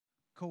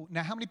Cool.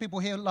 Now, how many people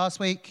here last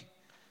week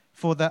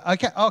for the...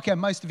 Okay,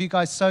 most of you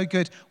guys, so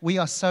good. We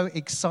are so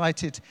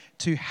excited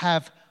to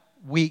have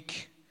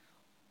week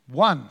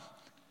 1. I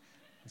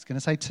was going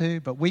to say 2,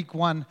 but week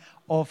 1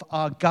 of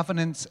our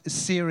governance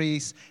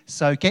series.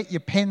 So get your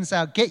pens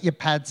out, get your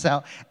pads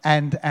out,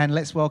 and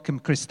let's welcome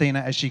Christina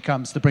as she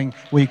comes to bring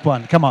week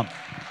 1. Come on.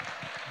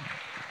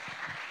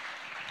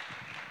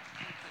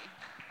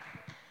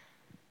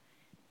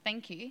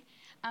 Thank you.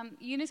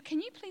 Eunice,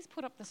 can you please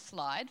put up the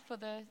slide for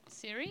the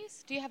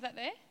series? Do you have that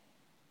there?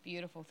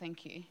 Beautiful,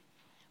 thank you.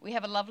 We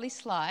have a lovely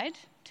slide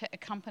to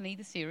accompany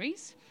the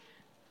series.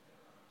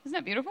 Isn't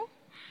that beautiful?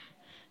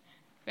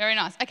 Very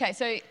nice. Okay,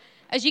 so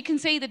as you can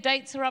see, the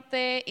dates are up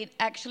there. It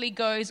actually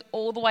goes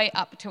all the way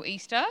up to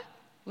Easter.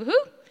 Woohoo!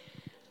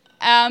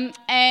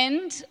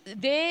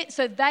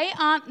 So they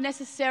aren't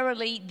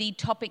necessarily the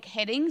topic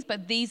headings,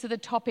 but these are the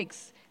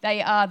topics.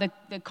 They are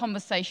the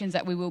conversations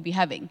that we will be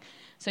having.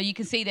 So you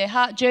can see their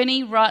heart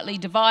journey, rightly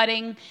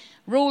dividing,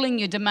 ruling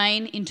your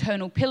domain,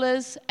 internal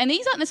pillars. And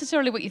these aren't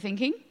necessarily what you're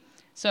thinking.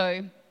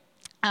 So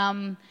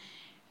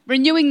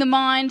renewing the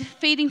mind,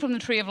 feeding from the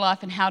tree of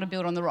life, and how to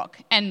build on the rock,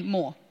 and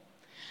more.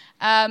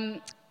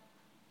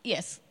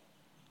 Yes.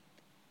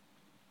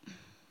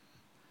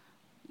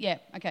 Yeah,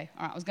 okay.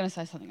 All right, I was going to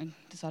say something and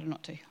decided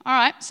not to. All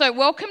right, so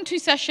welcome to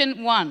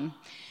session 1.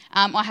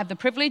 I have the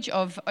privilege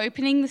of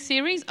opening the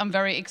series. I'm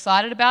very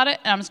excited about it.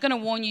 And I'm just going to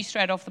warn you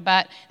straight off the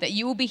bat that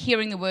you will be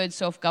hearing the word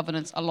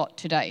self-governance a lot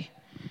today.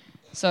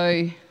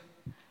 So,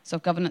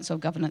 self-governance,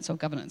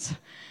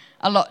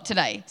 a lot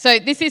today. So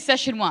this is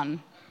session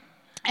 1.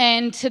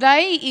 And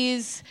today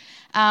is,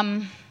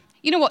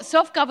 you know what,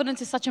 self-governance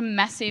is such a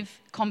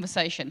massive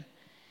conversation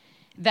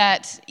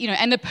that,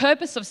 and the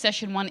purpose of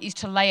session 1 is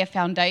to lay a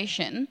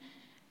foundation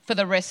for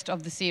the rest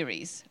of the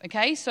series,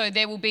 okay? So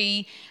there will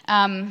be...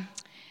 the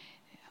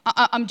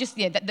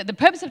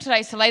purpose of today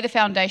is to lay the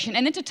foundation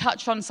and then to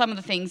touch on some of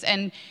the things.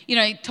 And,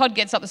 Todd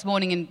gets up this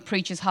morning and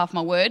preaches half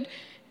my word,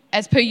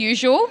 as per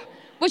usual,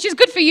 which is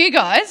good for you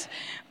guys.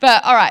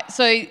 But, all right,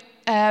 so,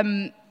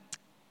 and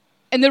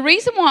the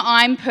reason why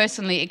I'm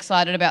personally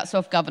excited about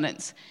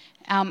self-governance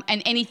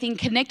and anything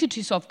connected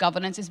to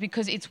self-governance is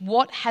because it's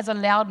what has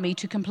allowed me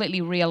to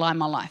completely realign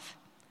my life.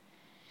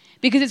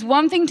 Because it's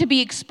one thing to be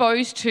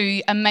exposed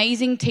to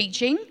amazing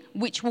teaching,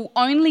 which will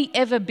only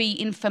ever be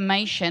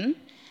information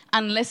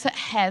unless it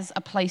has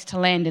a place to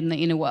land in the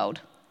inner world.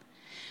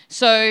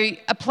 So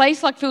a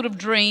place like Field of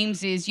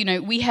Dreams is,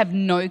 we have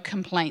no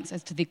complaints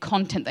as to the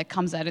content that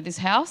comes out of this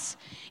house.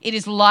 It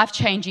is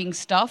life-changing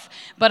stuff,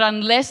 but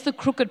unless the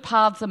crooked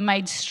paths are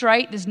made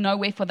straight, there's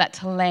nowhere for that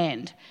to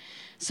land.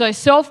 So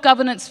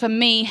self-governance for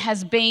me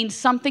has been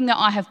something that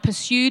I have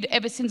pursued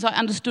ever since I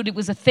understood it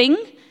was a thing.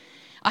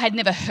 I had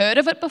never heard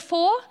of it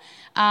before,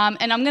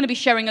 and I'm going to be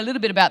sharing a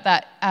little bit about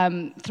that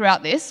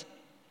throughout this.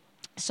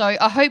 So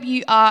I hope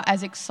you are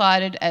as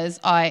excited as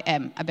I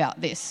am about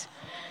this.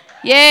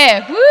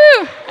 Yeah,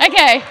 woo!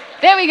 Okay,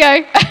 there we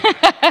go.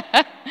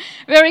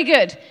 Very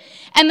good.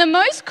 And the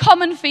most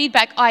common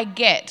feedback I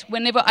get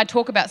whenever I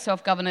talk about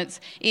self-governance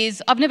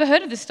is, I've never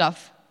heard of this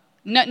stuff.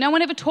 No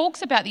one ever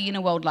talks about the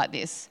inner world like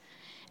this.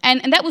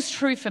 And that was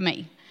true for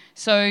me.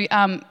 So,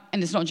 and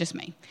it's not just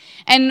me.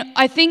 And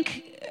I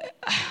think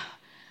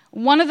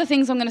one of the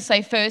things I'm going to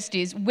say first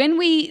is, when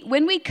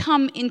we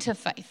come into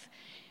faith,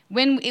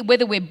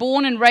 whether we're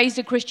born and raised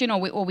a Christian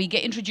or we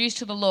get introduced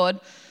to the Lord,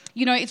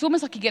 it's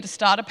almost like you get a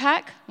starter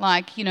pack,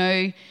 like,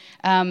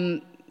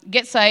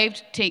 get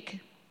saved, tick,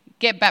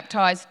 get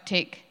baptized,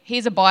 tick,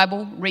 here's a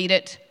Bible, read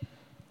it,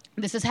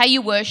 this is how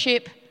you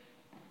worship,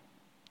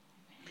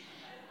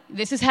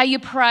 this is how you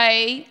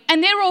pray,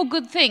 and they're all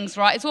good things,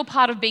 right? It's all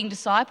part of being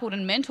discipled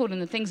and mentored in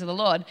the things of the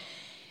Lord.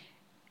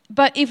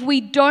 But if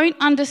we don't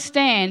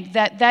understand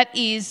that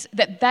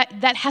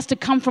has to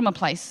come from a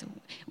place,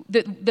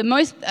 the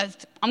most,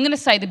 I'm going to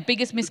say the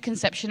biggest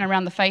misconception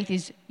around the faith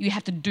is you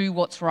have to do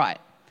what's right.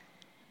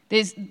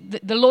 The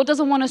Lord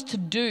doesn't want us to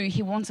do,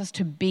 He wants us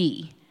to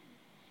be.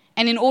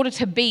 And in order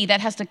to be,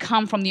 that has to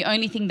come from the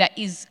only thing that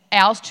is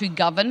ours to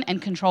govern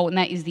and control, and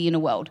that is the inner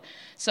world.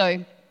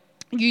 So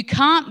you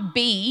can't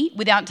be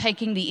without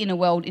taking the inner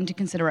world into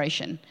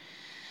consideration.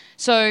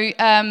 So,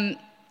 okay.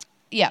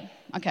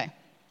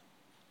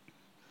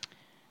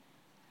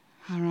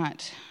 All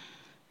right.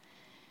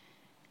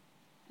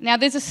 Now,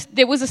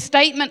 there was a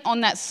statement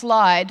on that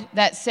slide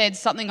that said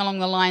something along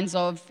the lines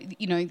of,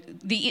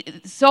 the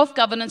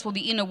self-governance or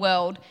the inner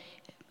world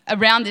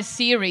around this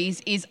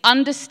series is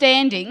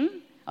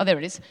understanding how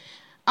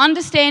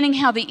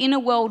the inner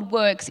world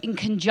works in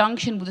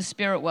conjunction with the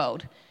spirit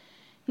world.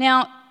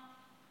 Now,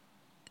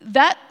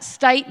 that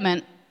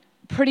statement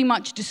pretty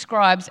much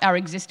describes our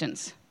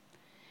existence.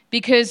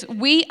 Because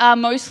we are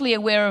mostly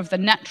aware of the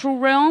natural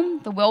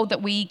realm, the world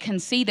that we can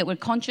see, that we're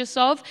conscious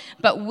of,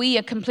 but we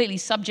are completely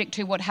subject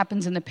to what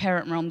happens in the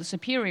parent realm, the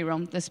superior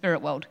realm, the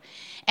spirit world.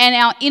 And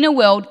our inner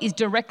world is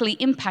directly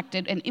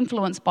impacted and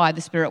influenced by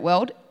the spirit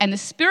world, and the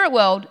spirit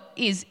world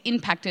is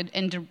impacted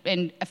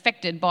and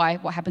affected by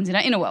what happens in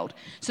our inner world.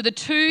 So the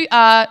two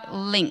are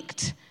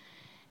linked.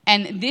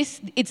 And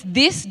it's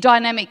this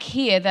dynamic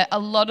here that a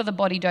lot of the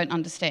body don't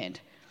understand.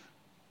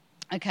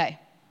 Okay.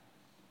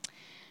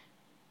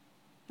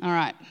 All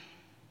right.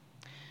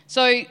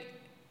 So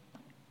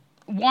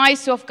why is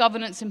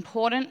self-governance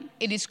important?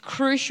 It is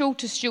crucial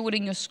to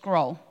stewarding your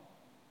scroll.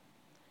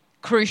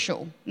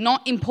 Crucial.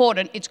 Not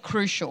important, it's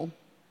crucial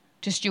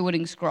to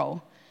stewarding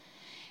scroll.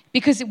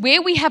 Because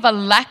where we have a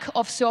lack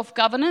of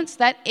self-governance,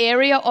 that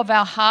area of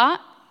our heart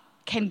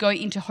can go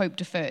into hope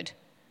deferred.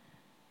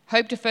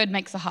 Hope deferred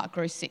makes the heart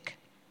grow sick.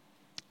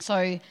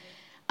 So,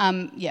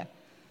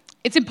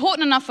 it's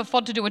important enough for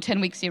FOD to do a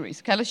 10-week series.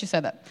 Okay, let's just say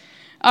that.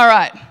 All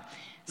right.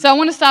 So I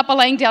want to start by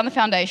laying down the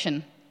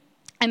foundation.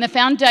 And the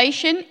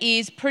foundation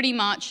is pretty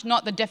much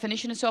not the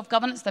definition of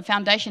self-governance. The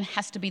foundation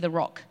has to be the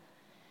rock.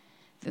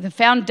 The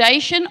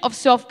foundation of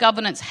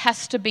self-governance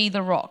has to be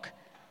the rock.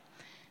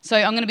 So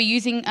I'm going to be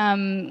using,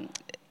 I'm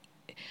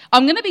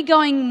going to be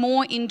going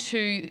more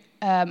into,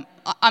 I'm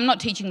not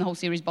teaching the whole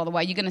series, by the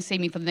way. You're going to see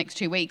me for the next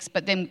 2 weeks,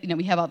 but then,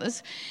 we have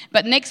others.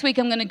 But next week,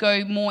 I'm going to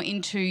go more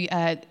into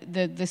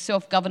the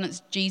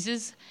self-governance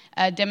Jesus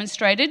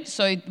demonstrated.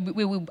 So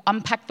we will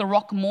unpack the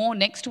rock more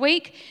next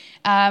week.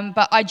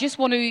 But I just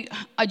want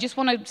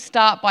to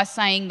start by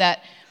saying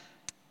that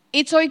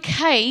it's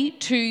okay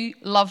to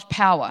love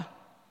power.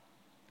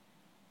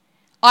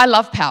 I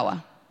love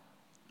power.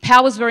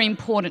 Power is very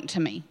important to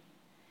me.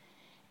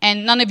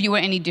 And none of you are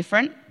any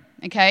different,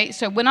 okay?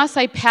 So when I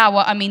say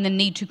power, I mean the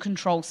need to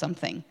control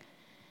something.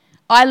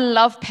 I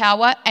love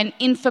power, and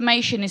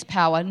information is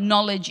power.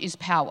 Knowledge is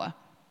power.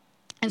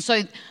 And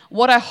so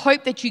what I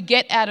hope that you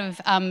get out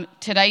of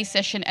today's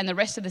session and the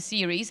rest of the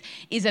series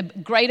is a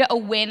greater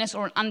awareness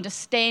or an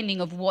understanding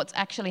of what's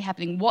actually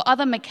happening. What are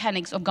the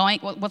mechanics of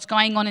what's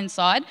going on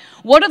inside?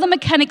 What are the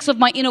mechanics of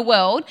my inner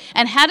world?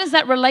 And how does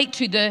that relate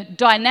to the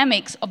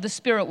dynamics of the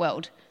spirit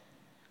world?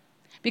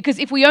 Because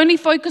if we only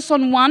focus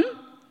on one,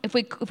 if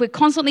we're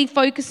constantly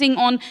focusing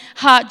on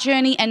heart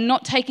journey and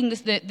not taking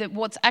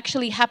what's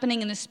actually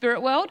happening in the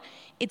spirit world,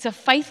 it's a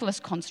faithless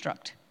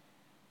construct.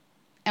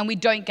 And we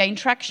don't gain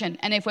traction.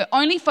 And if we're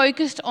only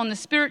focused on the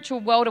spiritual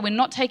world and we're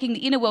not taking the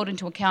inner world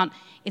into account,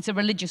 it's a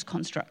religious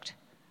construct.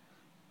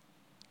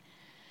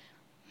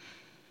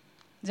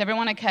 Is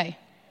everyone okay?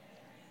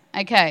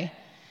 Okay.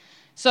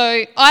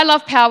 So I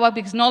love power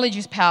because knowledge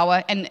is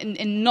power,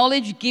 and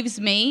knowledge gives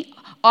me,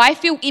 I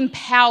feel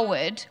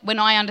empowered when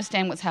I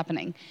understand what's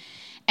happening.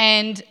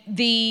 And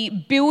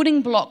the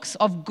building blocks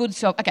of good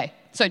okay,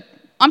 so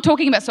I'm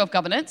talking about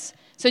self-governance.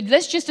 So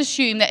let's just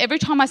assume that every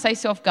time I say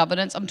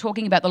self-governance, I'm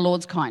talking about the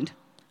Lord's kind.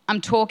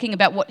 I'm talking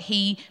about what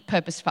He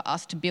purposed for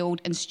us to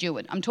build and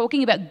steward. I'm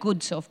talking about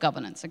good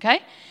self-governance,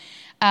 okay?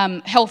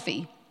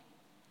 Healthy.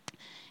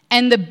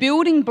 And the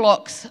building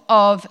blocks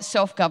of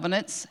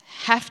self-governance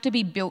have to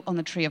be built on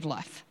the tree of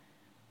life.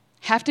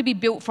 Have to be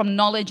built from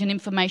knowledge and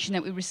information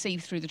that we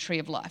receive through the tree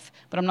of life.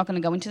 But I'm not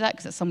going to go into that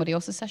because it's somebody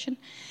else's session.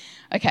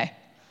 Okay.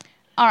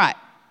 All right.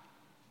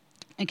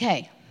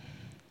 Okay.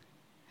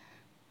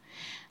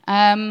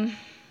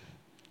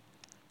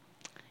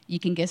 You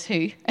can guess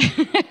who.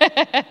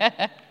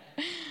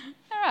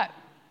 All right.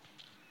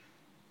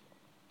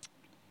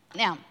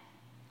 Now,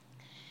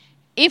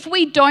 if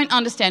we don't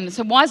understand,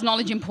 so why is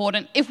knowledge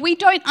important? If we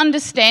don't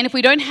understand, if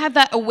we don't have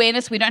that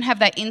awareness, we don't have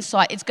that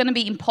insight, it's going to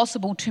be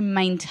impossible to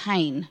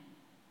maintain.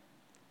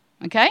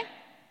 Okay?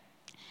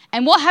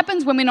 And what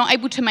happens when we're not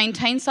able to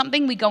maintain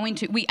something?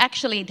 We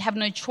actually have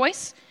no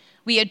choice.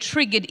 We are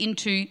triggered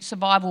into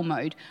survival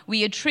mode.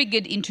 We are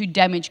triggered into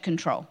damage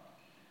control.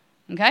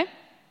 Okay?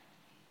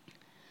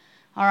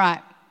 All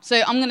right.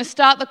 So I'm going to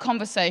start the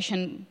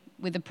conversation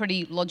with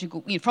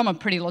from a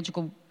pretty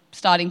logical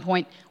starting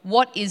point.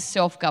 What is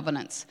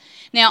self-governance?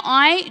 Now,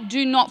 I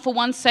do not for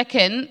 1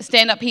 second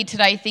stand up here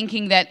today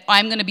thinking that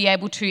I'm going to be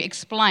able to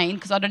explain,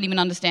 because I don't even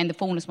understand the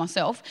fullness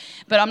myself,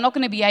 but I'm not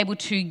going to be able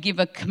to give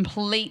a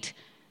complete,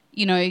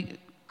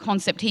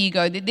 concept. Here you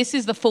go. This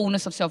is the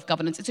fullness of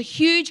self-governance. It's a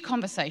huge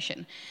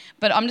conversation,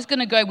 but I'm just going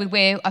to go with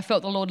where I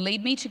felt the Lord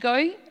lead me to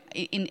go,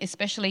 in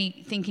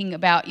especially thinking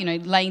about,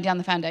 laying down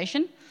the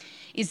foundation,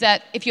 is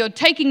that if you're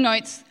taking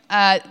notes,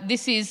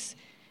 this is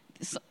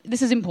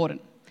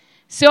important.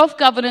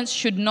 Self-governance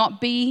should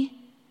not be,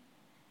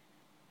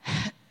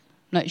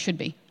 no, it should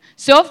be.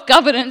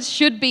 Self-governance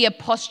should be a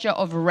posture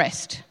of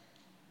rest,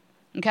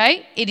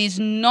 okay? It is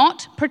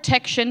not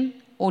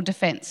protection or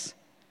defense.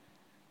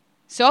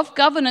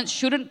 Self-governance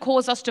shouldn't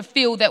cause us to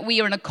feel that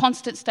we are in a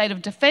constant state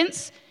of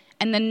defense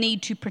and the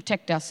need to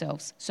protect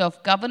ourselves.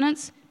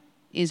 Self-governance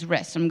is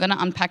rest. I'm going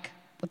to unpack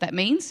what that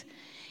means.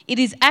 It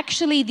is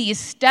actually the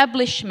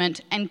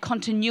establishment and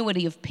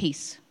continuity of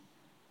peace.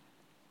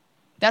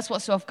 That's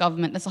what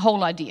self-government, that's the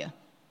whole idea.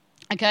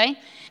 Okay?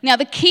 Now,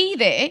 the key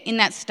there in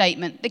that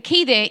statement, the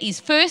key there is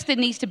first there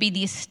needs to be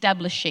the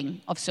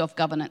establishing of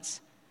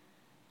self-governance.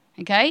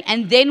 Okay?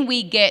 And then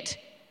we get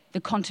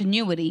the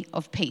continuity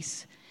of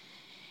peace.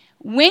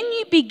 When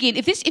you begin,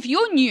 if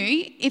you're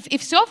new,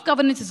 if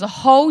self-governance is a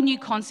whole new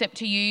concept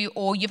to you,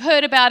 or you've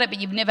heard about it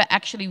but you've never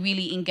actually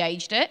really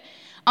engaged it,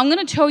 I'm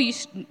going to tell you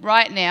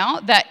right now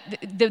that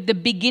the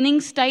beginning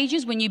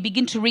stages, when you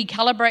begin to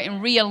recalibrate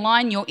and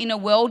realign your inner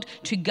world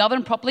to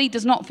govern properly,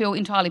 does not feel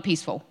entirely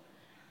peaceful.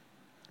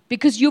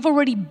 Because you've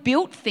already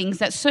built things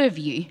that serve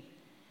you.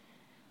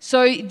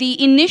 So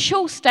the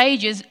initial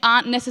stages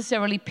aren't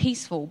necessarily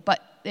peaceful,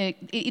 but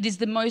it is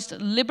the most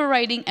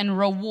liberating and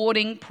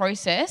rewarding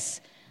process,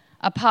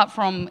 apart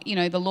from,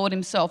 the Lord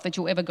himself, that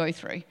you'll ever go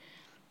through.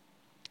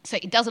 So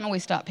it doesn't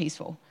always start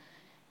peaceful.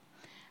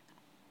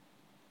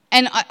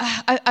 And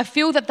I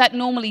feel that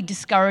normally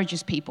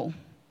discourages people.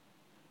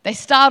 They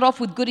start off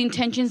with good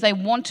intentions. They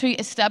want to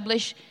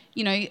establish,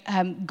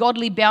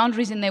 godly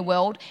boundaries in their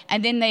world,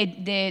 and then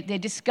they're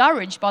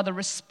discouraged by the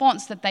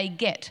response that they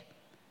get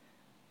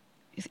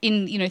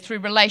through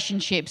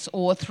relationships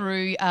or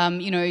through,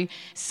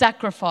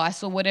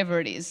 sacrifice or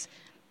whatever it is.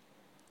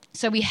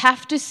 So we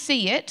have to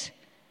see it.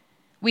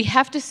 We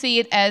have to see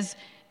it as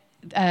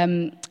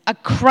a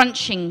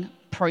crunching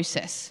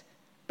process,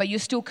 but you're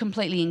still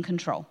completely in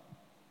control.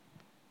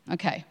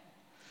 Okay.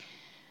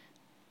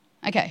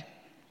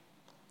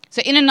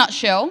 So in a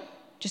nutshell,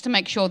 just to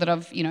make sure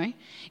that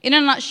in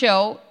a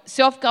nutshell,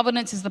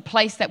 self-governance is the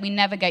place that we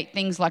navigate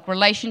things like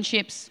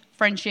relationships,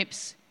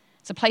 friendships.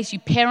 It's a place you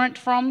parent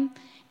from.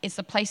 It's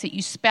the place that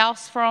you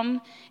spouse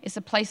from. It's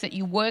the place that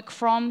you work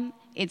from.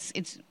 It's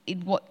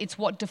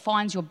what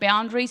defines your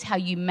boundaries, how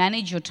you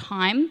manage your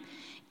time,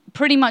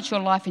 pretty much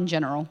your life in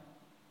general.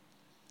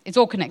 It's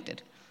all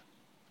connected.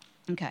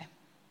 Okay.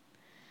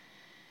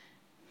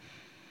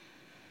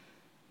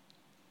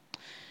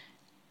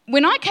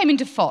 When I came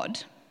into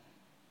FOD,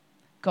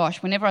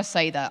 gosh, whenever I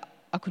say that,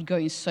 I could go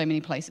in so many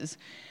places.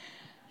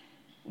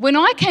 When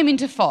I came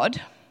into FOD,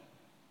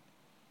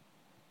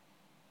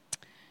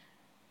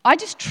 I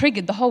just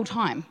triggered the whole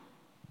time.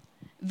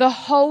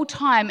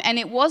 And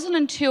it wasn't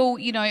until,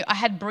 I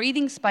had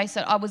breathing space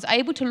that I was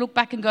able to look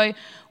back and go,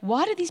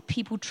 why do these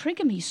people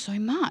trigger me so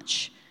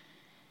much?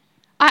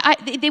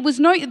 They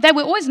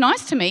were always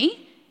nice to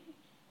me,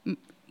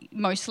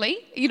 mostly.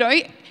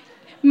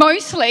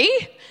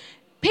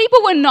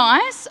 People were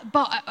nice,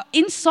 but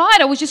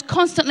inside I was just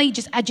constantly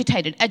just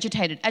agitated.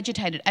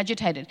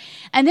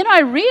 And then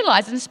I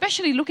realized, and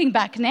especially looking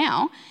back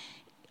now,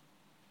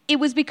 it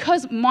was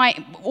because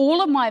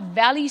all of my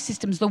value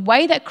systems, the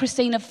way that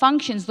Christina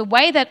functions, the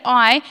way that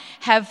I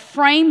have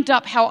framed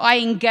up how I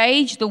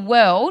engage the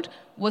world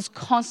was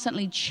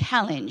constantly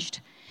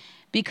challenged.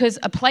 Because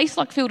a place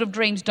like Field of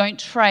Dreams don't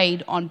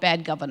trade on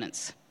bad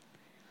governance.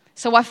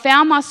 So I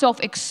found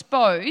myself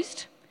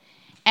exposed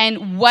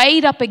and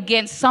weighed up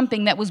against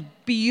something that was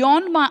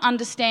beyond my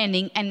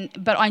understanding,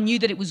 but I knew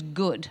that it was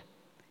good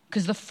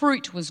because the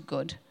fruit was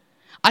good.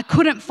 I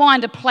couldn't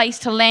find a place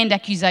to land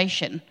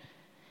accusation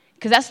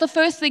because that's the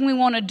first thing we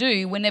want to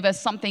do whenever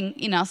something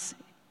in us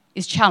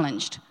is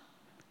challenged.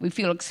 We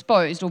feel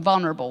exposed or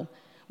vulnerable.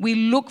 We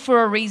look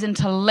for a reason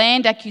to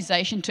land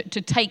accusation,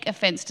 to take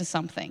offense to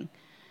something.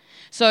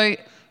 So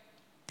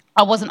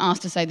I wasn't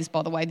asked to say this,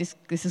 by the way. This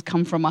has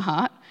come from my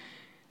heart.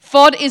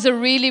 FOD is a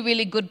really,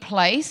 really good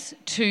place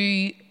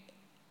to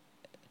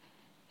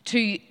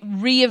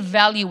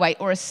reevaluate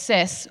or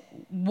assess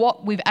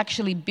what we've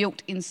actually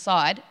built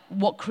inside,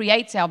 what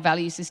creates our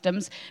value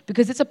systems,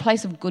 because it's a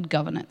place of good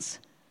governance.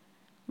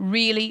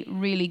 Really,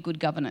 really good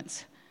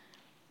governance.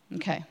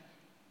 Okay.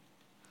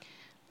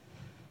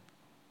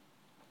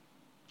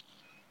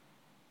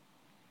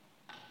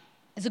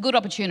 It's a good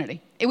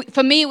opportunity.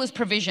 For me, it was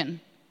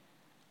provision.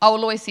 I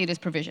will always see it as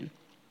provision.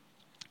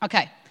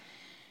 Okay.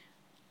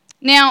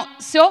 Now,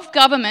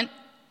 self-government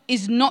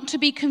is not to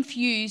be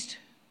confused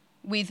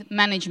with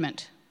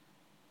management.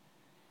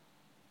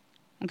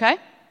 Okay?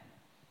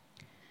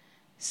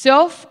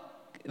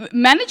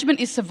 Management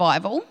is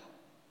survival.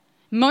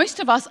 Most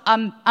of us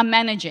are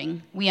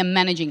managing. We are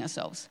managing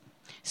ourselves.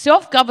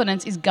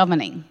 Self-governance is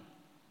governing.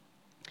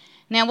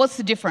 Now, what's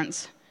the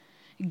difference?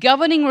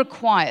 Governing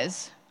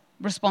requires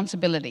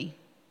responsibility.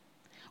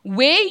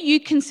 Where you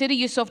consider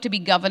yourself to be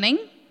governing,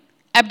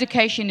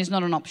 abdication is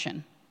not an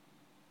option.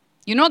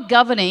 You're not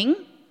governing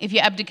if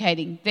you're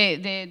abdicating. They're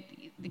the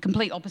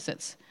complete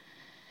opposites.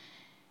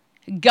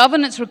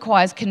 Governance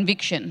requires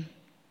conviction.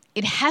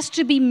 It has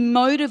to be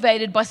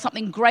motivated by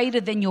something greater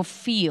than your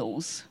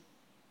feels.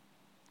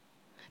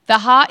 The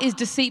heart is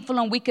deceitful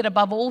and wicked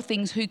above all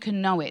things. Who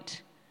can know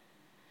it?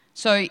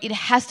 So it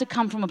has to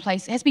come from a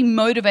place, it has to be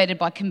motivated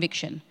by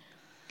conviction.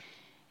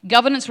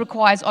 Governance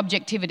requires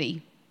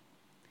objectivity.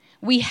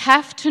 We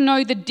have to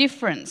know the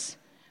difference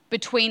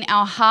between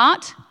our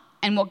heart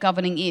and what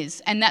governing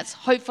is. And that's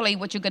hopefully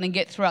what you're going to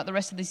get throughout the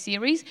rest of this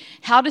series,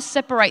 how to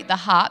separate the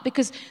heart,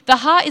 because the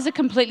heart is a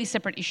completely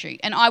separate issue.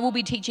 And I will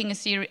be teaching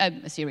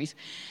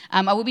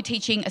I will be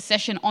teaching a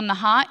session on the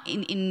heart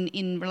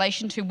in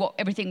relation to what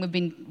everything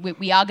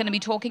we are going to be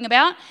talking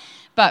about.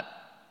 But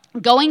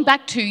going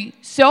back to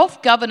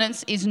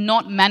self-governance is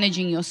not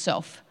managing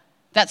yourself.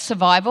 That's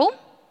survival.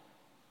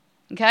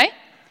 Okay?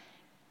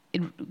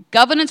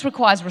 Governance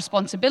requires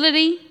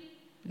responsibility,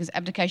 because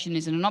abdication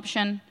isn't an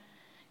option.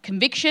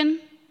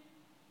 Conviction,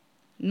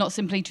 not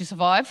simply to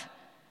survive.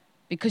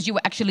 because you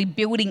are actually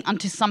building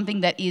unto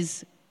something that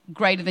is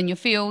greater than your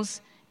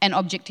feels, and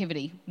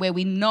objectivity, where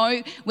we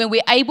know, when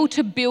we're able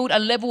to build a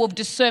level of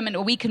discernment,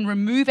 or we can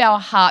remove our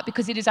heart,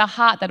 because it is our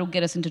heart that will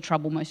get us into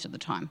trouble most of the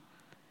time.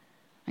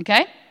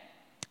 Okay?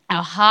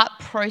 Our heart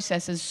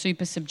processes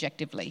super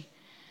subjectively.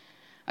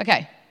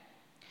 Okay.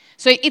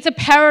 So it's a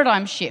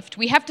paradigm shift.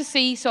 We have to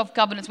see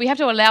self-governance. We have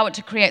to allow it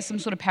to create some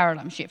sort of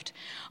paradigm shift.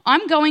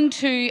 I'm going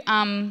to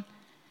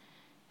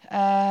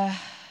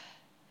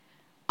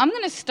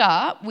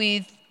start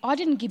with, I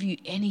didn't give you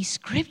any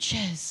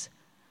scriptures.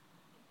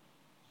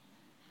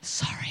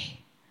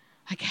 Sorry.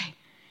 Okay.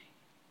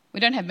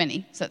 We don't have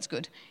many, so that's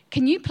good.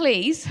 Can you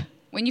please,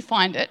 when you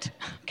find it,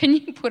 can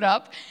you put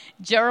up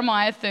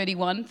Jeremiah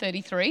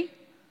 31:33?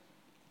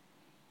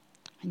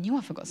 I knew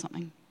I forgot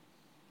something.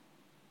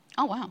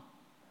 Oh, wow.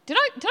 Did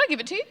I give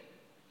it to you?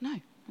 No.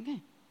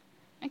 Okay.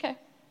 Okay.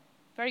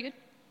 Very good.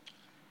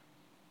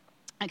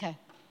 Okay.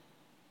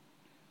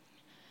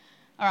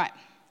 All right.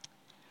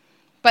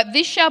 But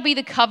this shall be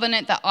the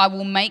covenant that I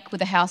will make with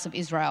the house of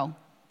Israel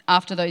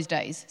after those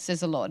days,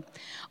 says the Lord.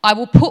 I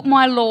will put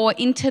my law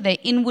into their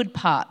inward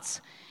parts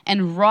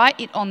and write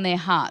it on their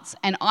hearts,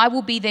 and I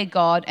will be their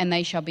God, and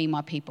they shall be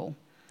my people.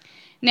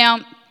 Now,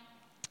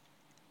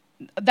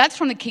 that's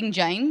from the King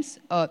James.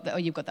 Oh,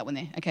 you've got that one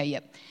there. Okay,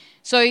 yep.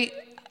 So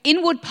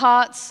inward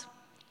parts,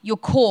 your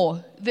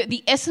core,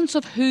 the essence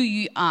of who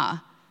you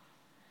are.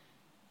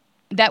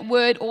 That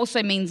word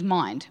also means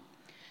mind.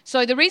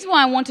 So the reason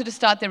why I wanted to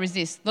start there is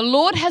this. The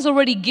Lord has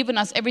already given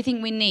us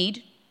everything we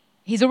need.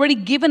 He's already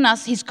given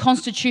us his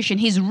constitution.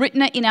 He's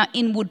written it in our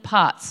inward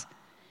parts.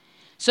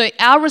 So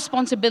our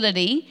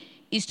responsibility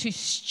is to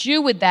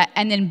steward that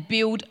and then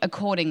build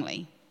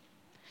accordingly.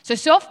 So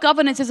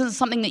self-governance isn't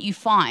something that you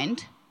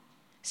find.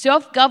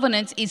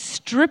 Self-governance is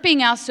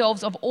stripping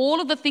ourselves of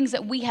all of the things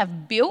that we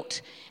have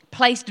built,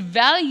 placed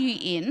value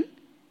in,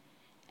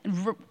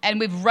 and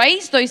we've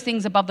raised those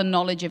things above the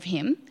knowledge of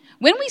him.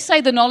 When we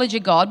say the knowledge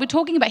of God, we're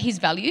talking about his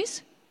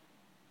values.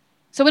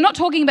 So we're not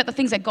talking about the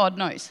things that God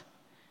knows.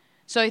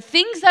 So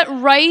things that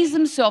raise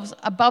themselves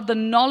above the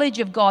knowledge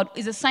of God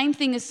is the same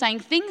thing as saying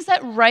things that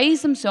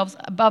raise themselves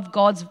above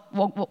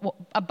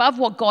above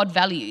what God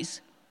values.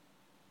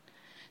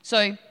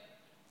 So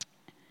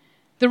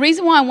the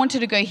reason why I wanted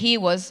to go here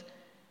was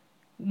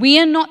we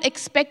are not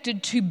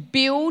expected to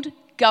build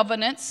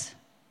governance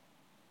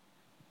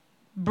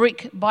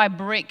brick by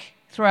brick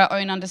through our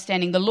own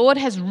understanding. The Lord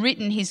has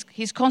written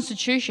his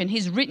constitution.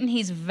 He's written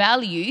his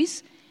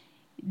values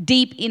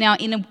deep in our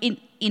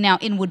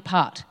inward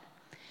part.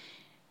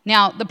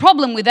 Now, the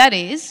problem with that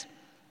is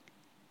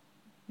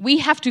we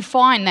have to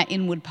find that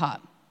inward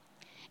part.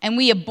 And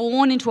we are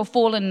born into a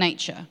fallen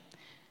nature.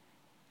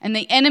 And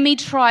the enemy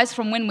tries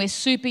from when we're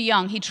super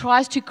young, he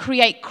tries to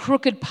create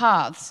crooked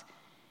paths.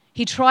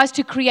 He tries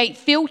to create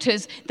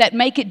filters that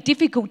make it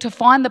difficult to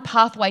find the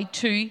pathway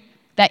to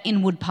that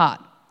inward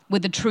part where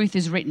the truth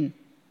is written.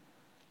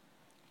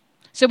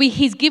 So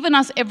he's given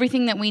us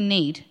everything that we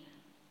need.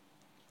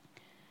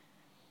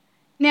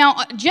 Now,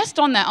 just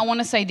on that, I want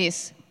to say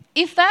this.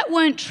 If that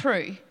weren't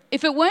true,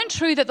 if it weren't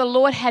true that the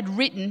Lord had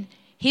written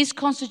his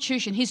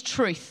constitution, his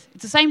truth,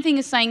 it's the same thing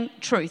as saying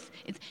truth.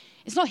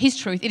 It's not his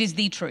truth, it is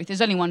the truth.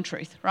 There's only one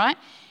truth, right?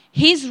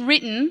 He's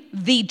written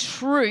the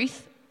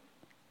truth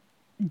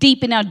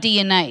deep in our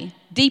DNA,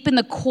 deep in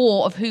the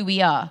core of who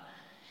we are.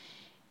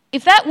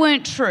 If that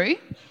weren't true,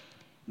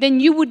 then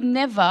you would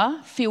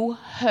never feel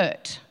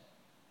hurt.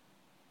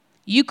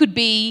 You could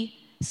be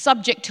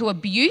subject to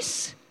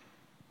abuse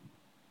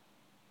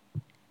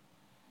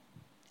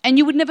and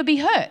you would never be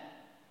hurt.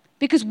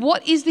 Because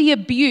what is the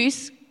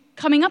abuse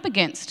coming up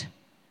against?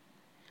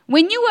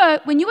 When you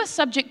are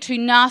subject to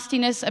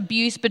nastiness,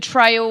 abuse,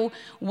 betrayal,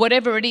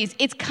 whatever it is,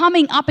 it's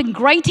coming up and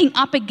grating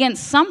up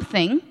against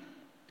something.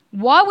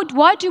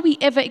 Why do we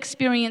ever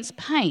experience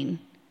pain?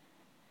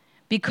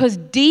 Because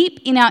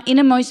deep in our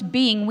innermost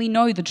being, we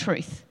know the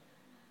truth.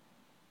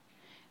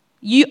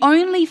 You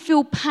only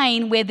feel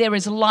pain where there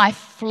is life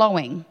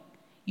flowing.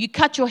 You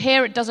cut your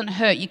hair, it doesn't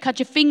hurt. You cut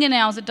your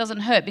fingernails, it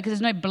doesn't hurt because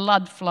there's no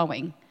blood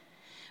flowing.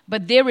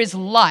 But there is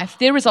life.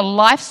 There is a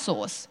life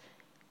source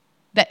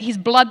that his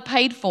blood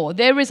paid for.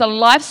 There is a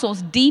life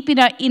source deep in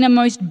our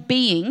innermost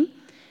being.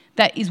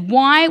 That is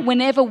why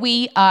whenever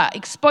we are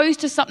exposed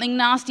to something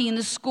nasty in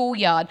the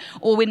schoolyard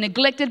or we're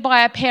neglected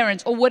by our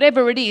parents or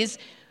whatever it is,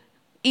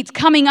 it's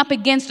coming up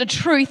against a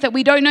truth that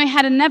we don't know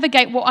how to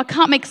navigate. Well, I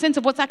can't make sense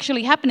of what's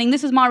actually happening.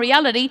 This is my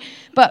reality.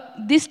 But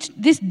this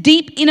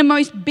deep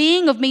innermost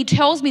being of me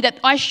tells me that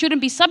I shouldn't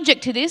be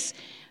subject to this,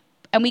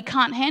 and we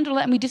can't handle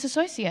it and we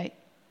disassociate.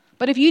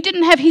 But if you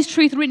didn't have his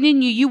truth written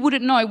in you, you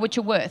wouldn't know what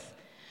you're worth.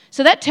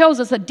 So that tells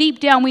us that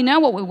deep down we know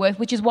what we're worth,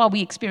 which is why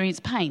we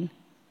experience pain.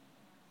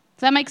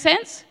 Does that make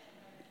sense?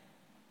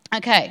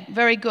 Okay,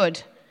 very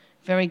good.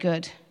 Very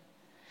good.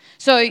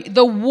 So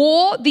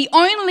the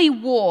only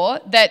war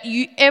that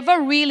you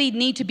ever really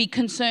need to be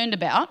concerned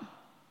about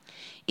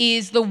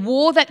is the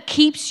war that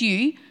keeps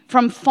you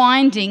from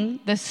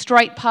finding the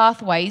straight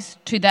pathways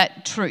to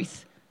that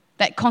truth,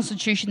 that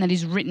constitution that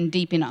is written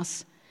deep in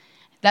us.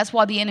 That's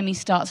why the enemy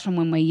starts from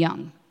when we're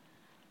young.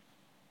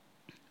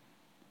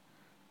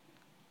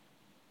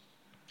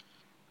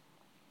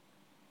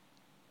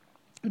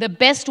 The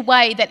best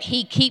way that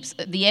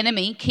the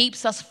enemy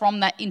keeps us from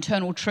that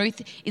internal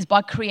truth is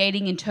by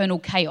creating internal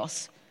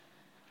chaos.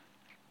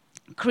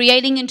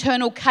 Creating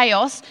internal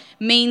chaos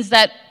means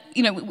that,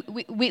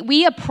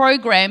 we are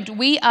programmed,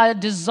 we are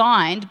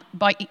designed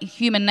by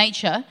human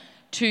nature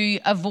to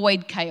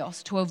avoid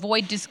chaos, to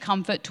avoid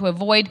discomfort, to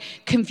avoid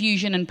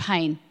confusion and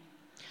pain.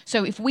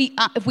 So if we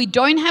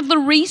don't have the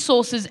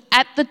resources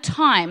at the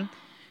time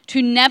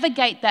to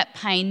navigate that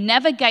pain,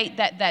 navigate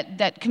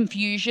that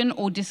confusion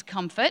or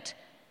discomfort,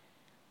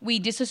 we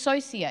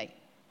disassociate.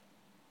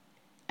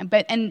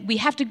 And we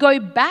have to go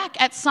back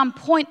at some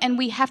point, and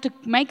we have to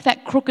make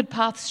that crooked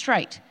path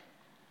straight.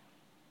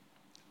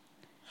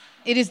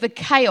 It is the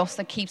chaos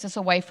that keeps us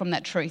away from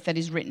that truth that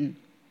is written.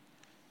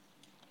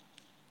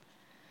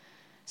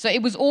 So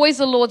it was always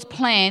the Lord's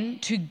plan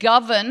to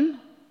govern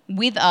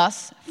with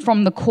us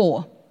from the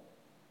core.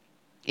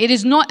 It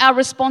is not our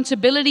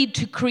responsibility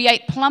to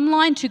create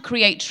plumbline, to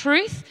create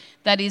truth.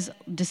 That is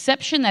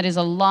deception, that is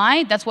a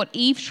lie. That's what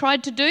Eve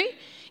tried to do.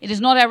 It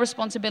is not our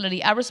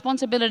responsibility. Our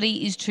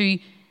responsibility is to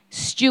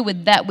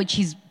steward that which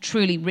is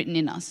truly written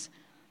in us.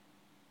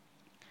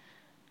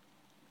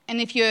 And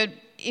if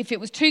it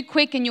was too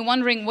quick and you're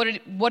wondering what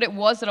it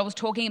was that I was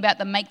talking about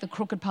that make the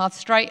crooked path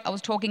straight, I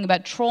was talking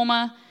about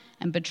trauma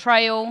and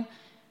betrayal,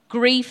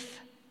 grief,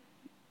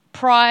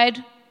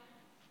 pride,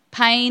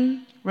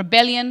 pain,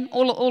 rebellion,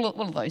 all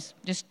of those.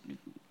 Just,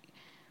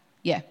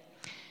 yeah.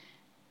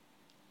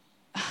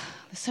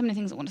 There's so many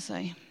things I want to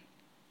say.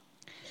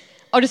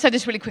 I'll just say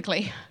this really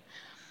quickly.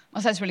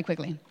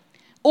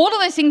 All of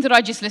those things that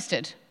I just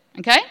listed,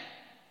 okay?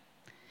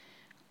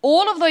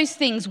 All of those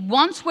things,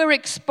 once we're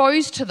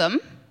exposed to them,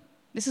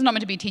 this is not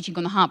meant to be teaching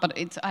on the heart, but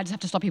I just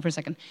have to stop here for a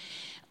second.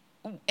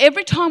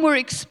 Every time we're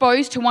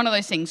exposed to one of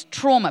those things,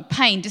 trauma,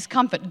 pain,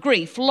 discomfort,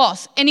 grief,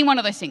 loss, any one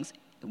of those things,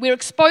 we're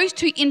exposed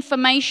to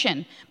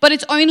information, but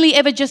it's only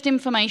ever just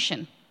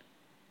information.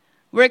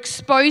 We're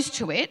exposed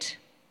to it.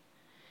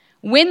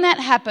 When that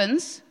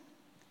happens,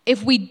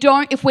 if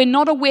we're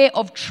not aware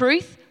of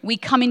truth, we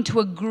come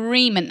into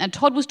agreement. And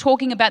Todd was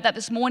talking about that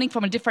this morning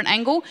from a different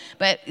angle,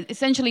 but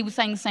essentially we're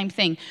saying the same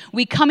thing.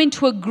 We come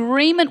into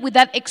agreement with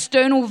that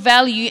external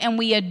value and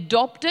we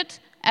adopt it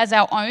as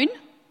our own,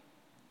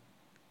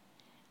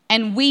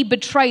 and we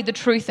betray the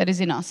truth that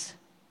is in us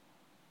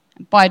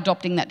by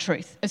adopting that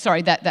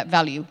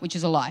value, which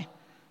is a lie.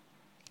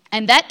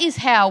 And that is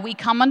how we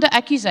come under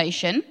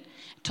accusation.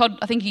 Todd,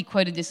 I think he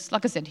quoted this.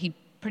 Like I said, he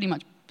pretty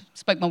much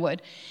spoke my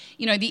word.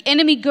 The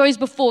enemy goes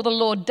before the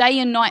Lord day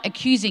and night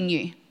accusing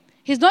you.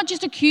 He's not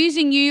just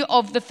accusing you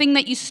of the thing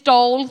that you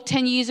stole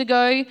 10 years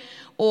ago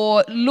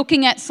or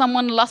looking at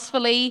someone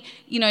lustfully,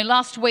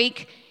 last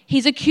week.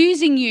 He's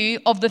accusing you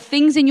of the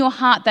things in your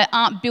heart that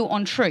aren't built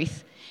on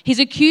truth. He's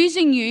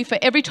accusing you for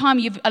every time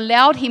you've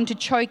allowed him to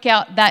choke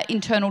out that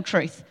internal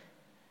truth.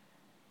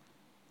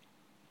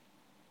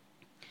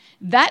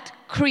 That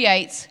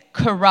creates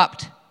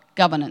corrupt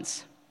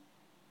governance.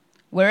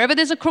 Wherever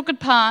there's a crooked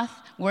path,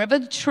 wherever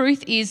the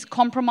truth is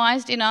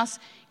compromised in us,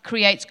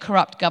 creates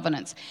corrupt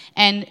governance.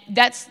 And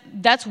that's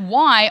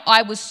why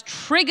I was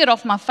triggered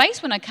off my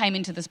face when I came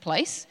into this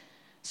place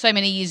so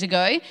many years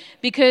ago,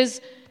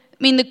 because,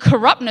 the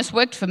corruptness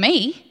worked for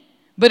me,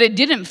 but it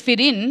didn't fit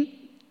in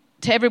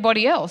to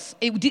everybody else.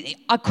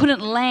 I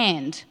couldn't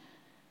land.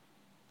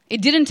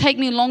 It didn't take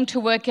me long to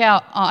work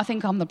out, I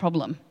think I'm the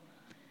problem.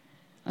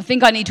 I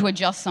think I need to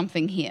adjust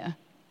something here.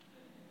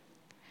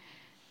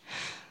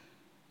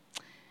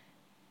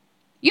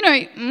 You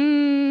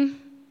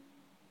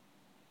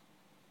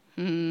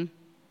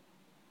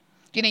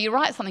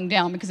write something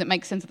down because it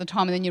makes sense at the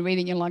time, and then you read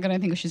it and you're like, I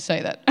don't think I should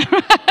say that.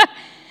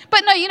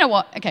 But no, you know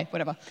what? Okay,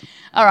 whatever.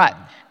 All right.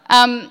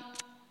 I'm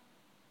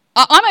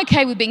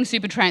okay with being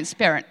super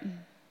transparent,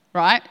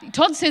 right?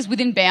 Todd says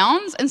within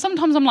bounds, and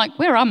sometimes I'm like,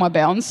 where are my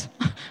bounds?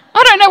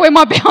 I don't know where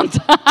my bounds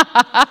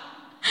are.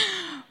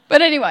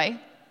 But anyway,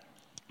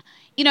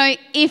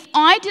 if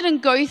I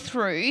didn't go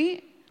through...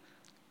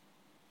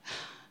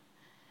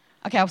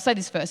 Okay, I'll say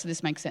this first so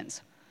this makes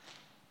sense.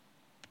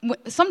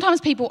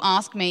 Sometimes people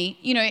ask me,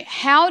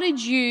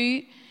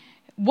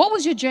 what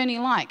was your journey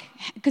like?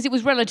 Because it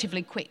was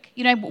relatively quick.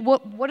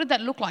 What did that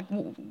look like?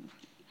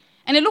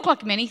 And it looked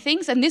like many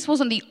things, and this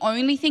wasn't the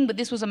only thing, but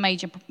this was a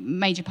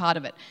major part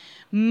of it.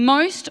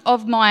 Most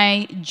of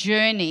my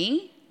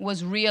journey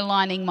was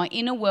realigning my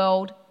inner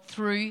world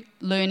through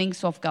learning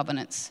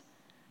self-governance.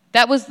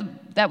 That was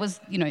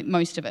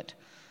most of it.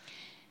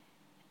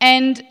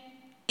 And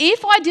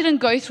if I didn't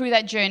go through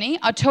that journey,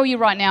 I'll tell you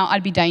right now,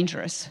 I'd be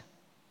dangerous.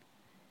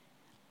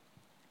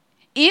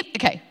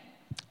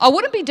 I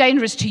wouldn't be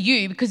dangerous to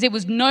you because there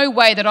was no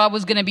way that I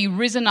was going to be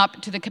risen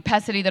up to the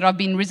capacity that I've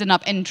been risen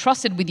up and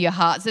trusted with your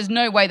hearts. There's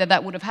no way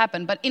that would have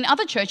happened. But in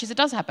other churches, it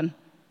does happen.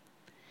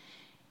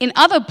 In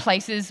other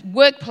places,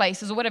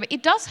 workplaces or whatever,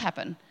 it does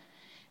happen.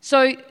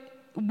 So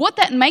what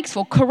that makes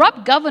for,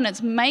 corrupt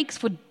governance makes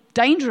for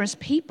dangerous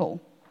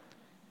people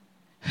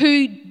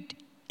who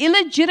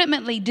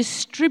illegitimately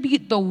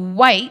distribute the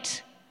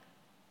weight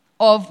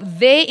of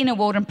their inner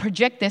world and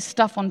project their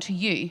stuff onto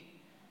you,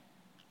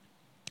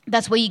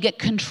 that's where you get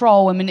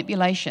control and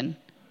manipulation.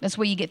 That's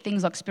where you get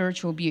things like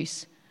spiritual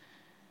abuse.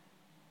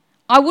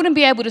 I wouldn't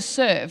be able to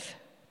serve,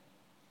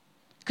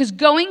 because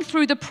going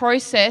through the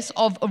process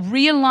of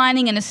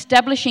realigning and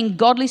establishing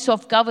godly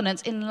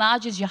self-governance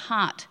enlarges your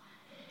heart,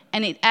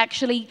 and it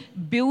actually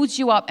builds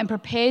you up and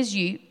prepares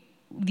you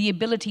the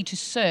ability to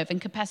serve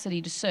and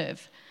capacity to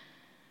serve.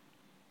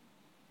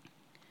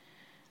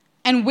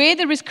 And where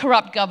there is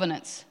corrupt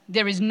governance,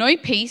 there is no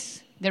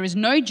peace, there is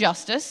no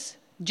justice,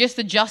 just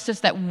the justice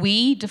that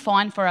we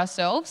define for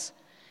ourselves,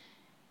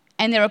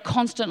 and there are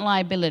constant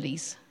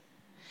liabilities.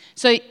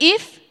 So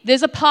if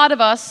there's a part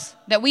of us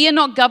that we are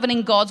not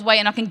governing God's way,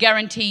 and I can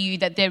guarantee you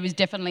that there is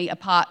definitely a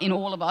part in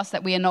all of us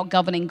that we are not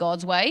governing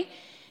God's way,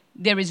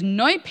 there is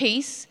no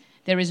peace,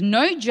 there is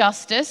no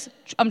justice.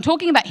 I'm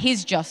talking about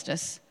His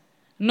justice,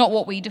 not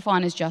what we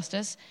define as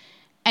justice,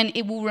 and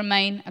it will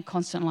remain a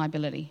constant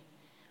liability.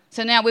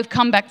 So now we've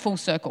come back full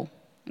circle,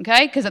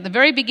 okay? Because at the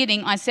very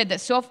beginning I said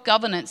that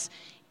self-governance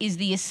is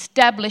the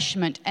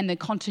establishment and the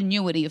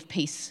continuity of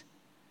peace.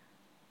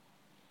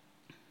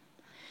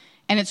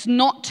 And it's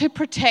not to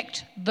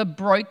protect the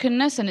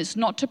brokenness, and it's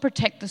not to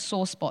protect the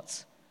sore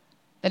spots.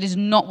 That is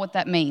not what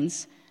that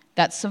means.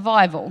 That's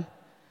survival.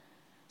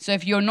 So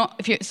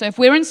if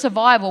we're in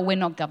survival, we're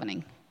not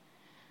governing.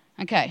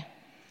 Okay.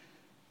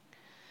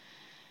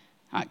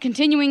 All right,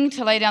 continuing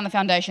to lay down the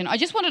foundation. I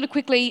just wanted to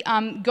quickly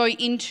go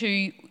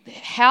into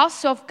how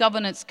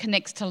self-governance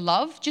connects to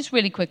love, just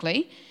really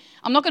quickly.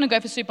 I'm not going to go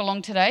for super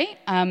long today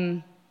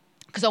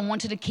because I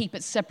wanted to keep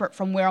it separate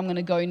from where I'm going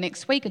to go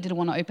next week. I didn't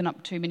want to open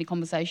up too many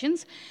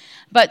conversations.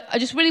 But I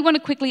just really want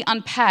to quickly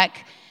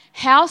unpack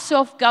how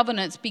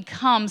self-governance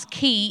becomes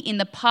key in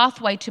the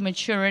pathway to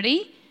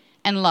maturity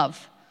and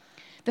love.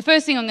 The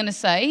first thing I'm going to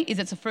say is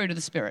it's a fruit of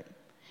the Spirit.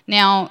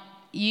 Now,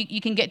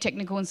 you can get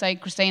technical and say,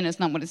 Christina, it's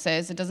not what it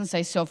says. It doesn't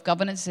say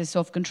self-governance, it says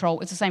self-control.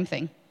 It's the same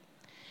thing.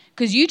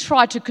 Because you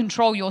try to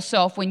control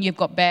yourself when you've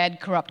got bad,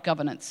 corrupt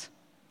governance.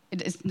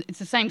 It's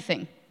the same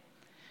thing.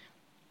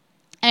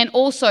 And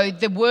also,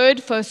 the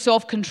word for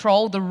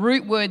self-control, the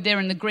root word there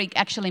in the Greek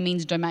actually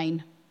means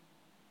domain.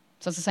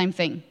 So it's the same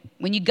thing.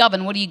 When you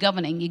govern, what are you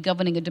governing? You're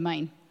governing a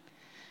domain.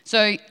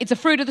 So it's a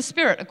fruit of the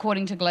Spirit,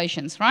 according to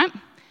Galatians, right?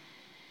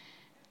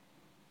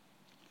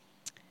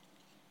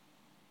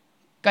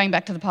 Going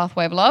back to the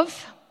pathway of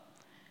love.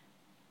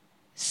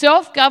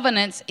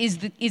 Self-governance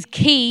is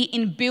key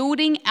in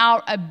building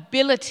our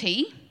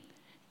ability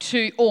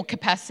to, or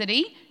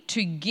capacity,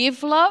 to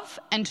give love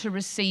and to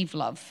receive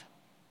love.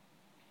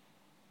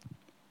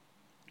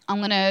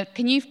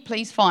 Can you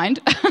please find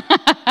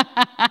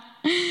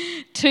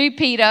 2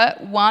 Peter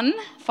 1,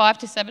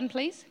 5-7,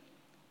 please?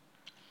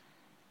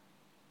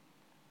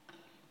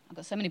 I've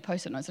got so many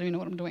post-it notes, I don't even know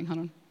what I'm doing. Hold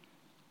on.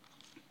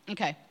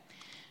 Okay.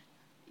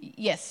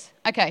 Yes.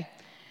 Okay.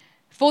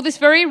 For this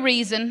very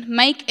reason,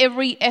 make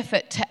every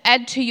effort to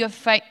add to your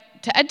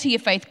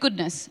faith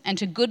goodness, and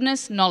to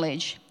goodness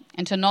knowledge,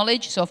 and to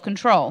knowledge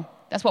self-control.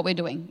 That's what we're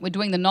doing. We're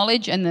doing the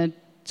knowledge and the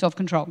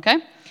self-control, okay?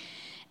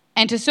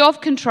 And to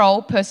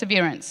self-control,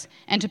 perseverance,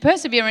 and to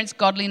perseverance,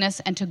 godliness,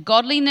 and to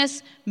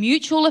godliness,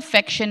 mutual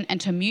affection,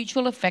 and to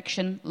mutual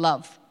affection,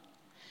 love.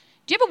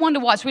 Do you ever wonder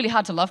why it's really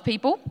hard to love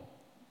people?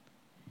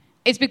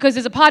 It's because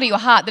there's a part of your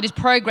heart that is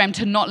programmed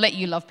to not let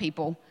you love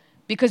people.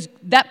 Because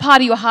that part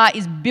of your heart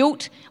is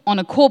built on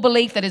a core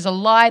belief that is a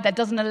lie that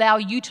doesn't allow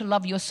you to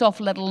love yourself,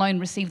 let alone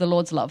receive the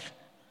Lord's love.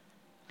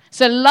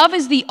 So love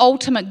is the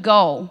ultimate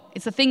goal.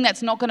 It's the thing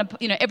that's not going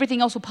to,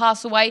 everything else will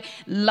pass away.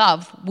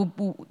 Love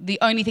will the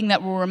only thing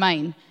that will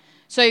remain.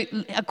 So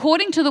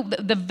according to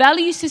the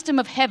value system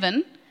of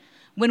heaven,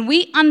 when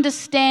we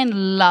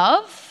understand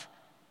love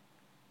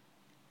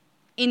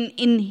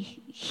in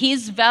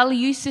His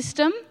value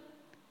system,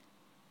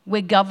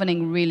 we're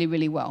governing really,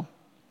 really well.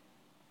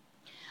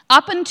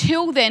 Up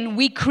until then,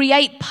 we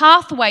create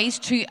pathways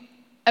to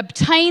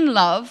obtain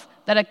love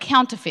that are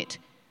counterfeit.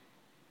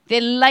 They're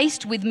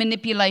laced with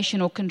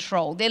manipulation or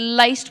control. They're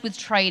laced with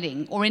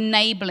trading or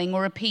enabling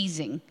or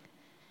appeasing.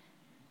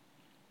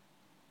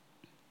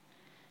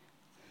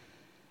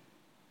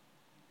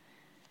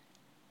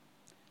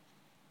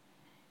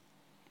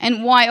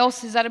 And why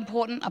else is that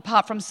important?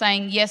 Apart from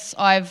saying, yes,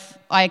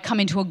 I come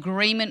into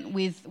agreement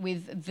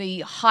with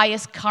the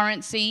highest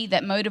currency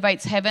that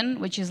motivates heaven,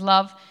 which is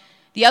love.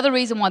 The other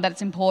reason why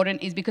that's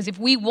important is because if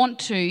we want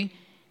to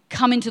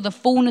come into the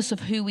fullness of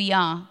who we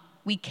are,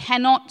 we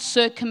cannot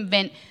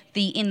circumvent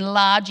the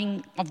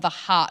enlarging of the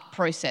heart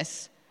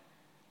process.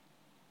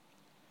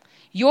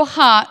 Your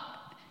heart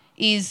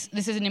this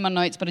isn't in my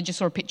notes, but I just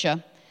saw a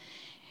picture.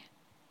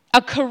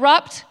 A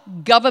corrupt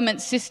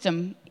government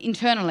system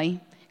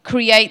internally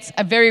creates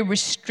a very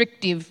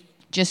restrictive,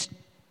 just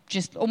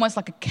almost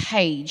like a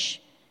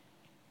cage.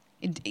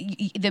 It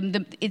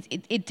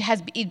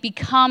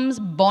becomes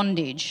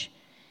bondage.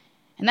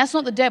 And that's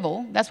not the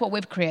devil, that's what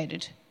we've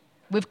created.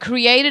 We've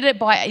created it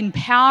by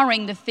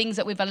empowering the things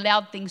that we've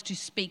allowed things to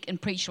speak and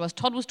preach to us.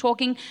 Todd was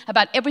talking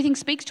about everything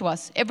speaks to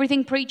us,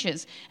 everything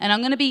preaches. And I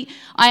am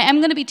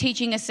going to be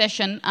teaching a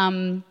session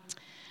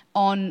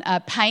on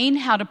pain,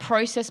 how to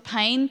process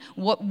pain,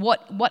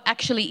 what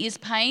actually is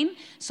pain.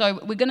 So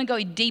we're going to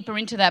go deeper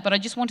into that, but I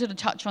just wanted to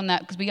touch on that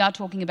because we are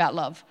talking about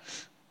love.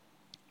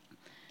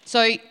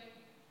 So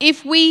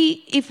if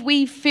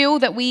we feel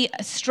that we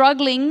are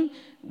struggling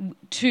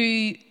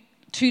to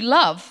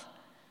love,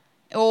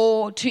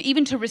 or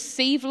to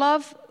receive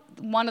love,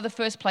 one of the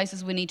first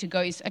places we need to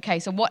go is, okay,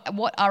 so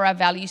what are our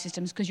value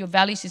systems? Because your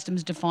value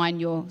systems define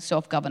your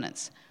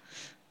self-governance.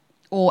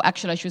 Or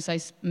actually, I should say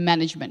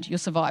management. You're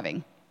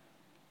surviving.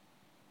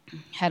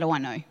 How do I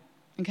know?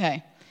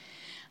 Okay.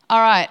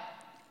 All right.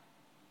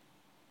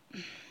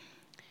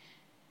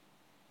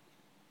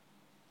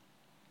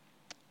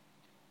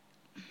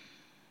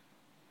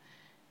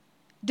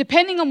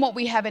 Depending on what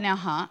we have in our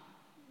heart,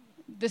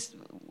 this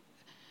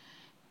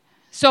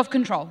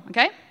self-control,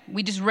 okay?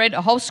 We just read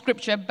a whole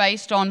scripture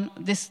based on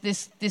this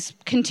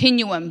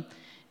continuum.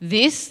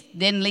 This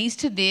then leads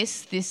to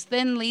this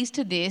then leads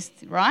to this,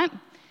 right?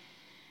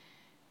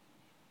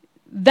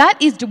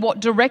 That is what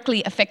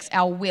directly affects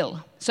our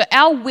will. So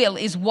our will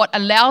is what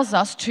allows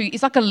us to,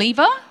 it's like a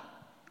lever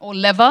or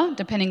lever,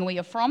 depending on where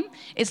you're from.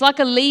 It's like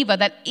a lever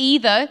that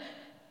either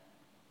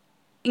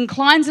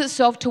inclines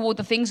itself toward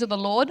the things of the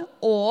Lord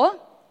or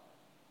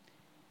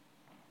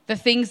the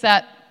things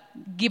that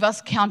give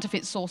us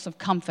counterfeit source of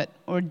comfort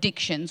or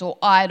addictions or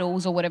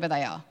idols or whatever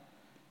they are.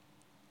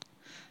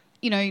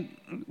 You know,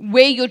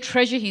 where your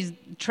treasure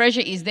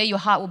is, there your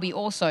heart will be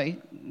also.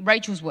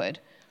 Rachel's word.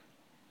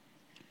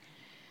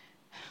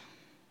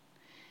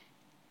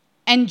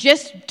 And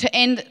just to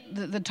end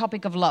the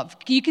topic of love,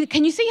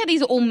 can you see how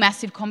these are all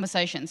massive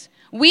conversations?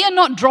 We are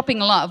not dropping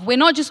love. I'm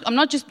not just,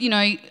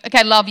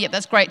 okay, love, yeah,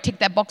 that's great, tick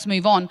that box,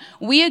 move on.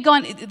 We are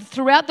going,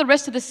 throughout the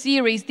rest of the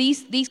series,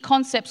 these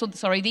concepts,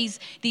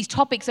 these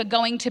topics are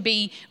going to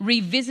be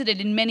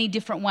revisited in many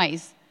different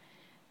ways.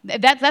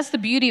 That's the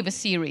beauty of a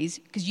series,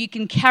 because you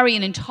can carry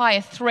an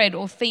entire thread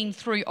or theme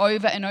through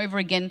over and over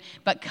again,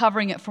 but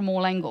covering it from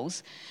all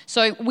angles.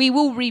 So we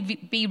will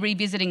be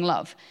revisiting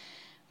love.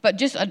 But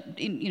just,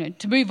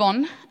 to move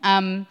on,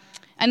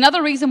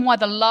 another reason why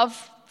the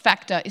love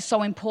factor is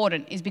so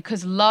important is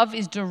because love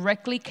is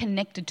directly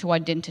connected to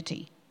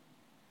identity.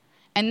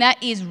 And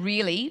that is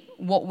really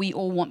what we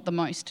all want the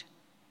most.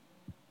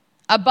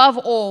 Above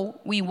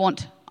all, we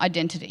want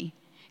identity.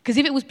 Because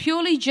if it was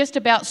purely just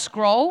about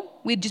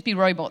scroll, we'd just be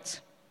robots.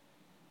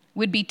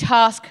 We'd be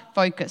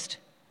task-focused.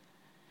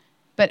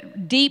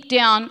 But deep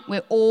down,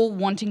 we're all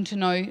wanting to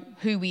know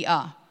who we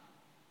are.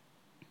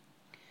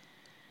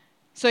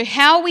 So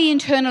how we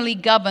internally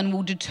govern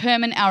will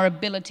determine our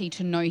ability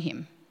to know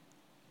him.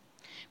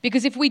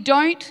 Because if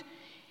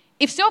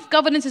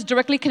self-governance is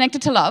directly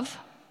connected to love,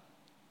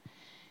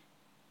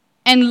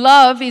 and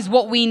love is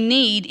what we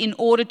need in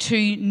order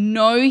to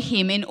know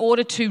him, in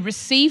order to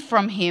receive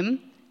from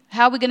him,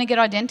 how are we going to get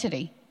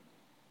identity?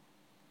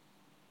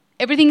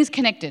 Everything is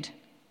connected.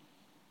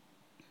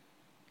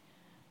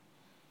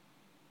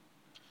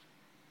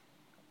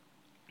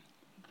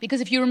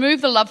 Because if you remove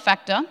the love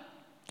factor,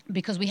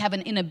 because we have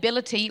an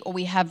inability or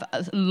we have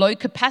a low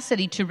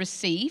capacity to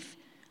receive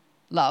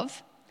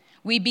love,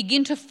 we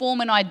begin to form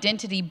an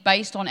identity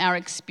based on our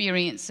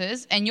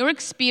experiences, and your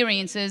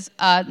experiences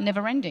are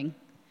never ending.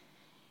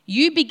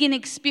 You begin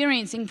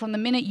experiencing from the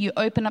minute you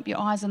open up your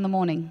eyes in the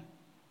morning.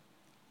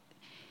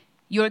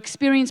 Your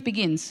experience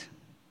begins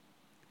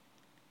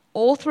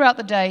all throughout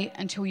the day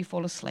until you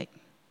fall asleep.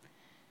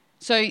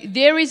 So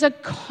there is a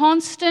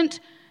constant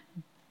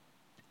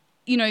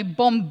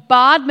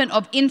bombardment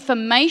of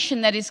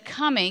information that is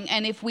coming,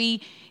 and if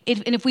we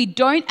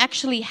don't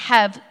actually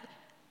have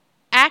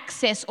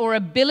access or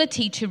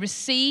ability to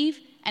receive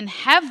and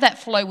have that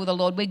flow with the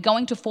Lord, we're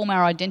going to form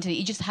our identity.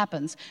 It just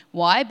happens.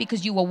 Why?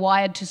 Because you were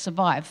wired to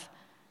survive.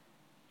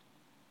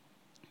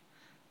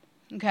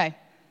 Okay.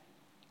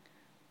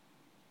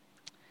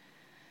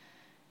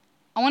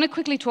 I want to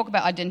quickly talk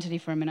about identity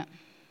for a minute.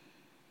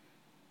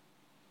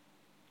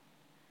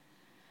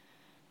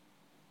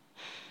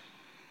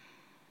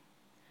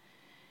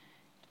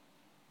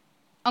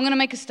 I'm going to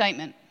make a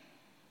statement.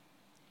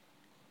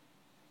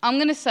 I'm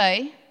going to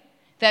say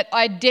that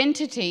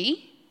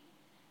identity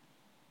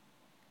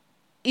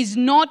is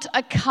not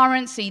a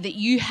currency that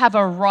you have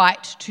a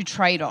right to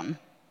trade on.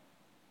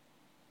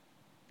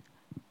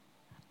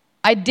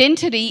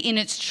 Identity in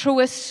its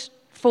truest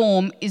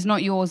form is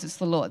not yours, it's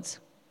the Lord's.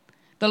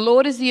 The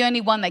Lord is the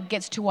only one that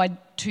gets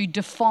to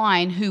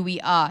define who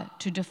we are,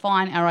 to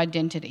define our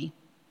identity.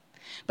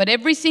 But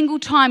every single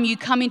time you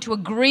come into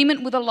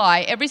agreement with a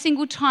lie, every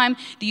single time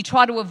that you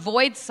try to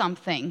avoid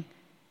something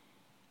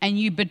and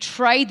you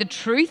betray the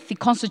truth, the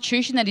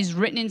constitution that is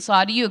written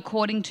inside of you,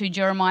 according to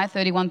Jeremiah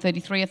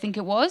 31:33, I think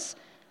it was,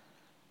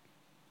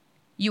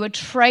 you are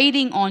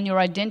trading on your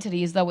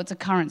identity as though it's a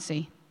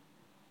currency.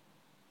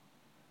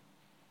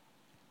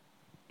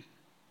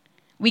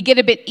 We get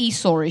a bit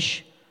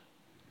Esau-ish.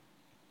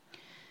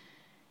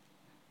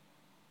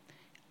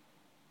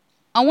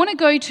 I want to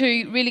go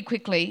to, really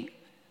quickly,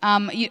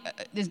 you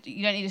don't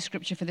need a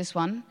scripture for this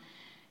one.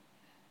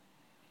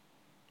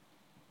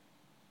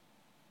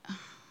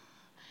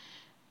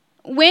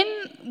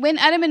 When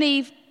Adam and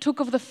Eve took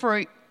of the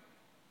fruit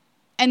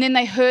and then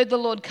they heard the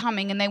Lord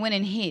coming and they went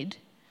and hid,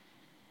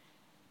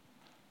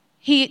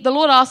 the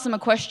Lord asked them a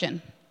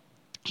question.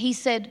 He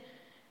said,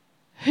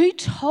 "Who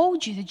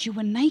told you that you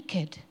were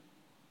naked?"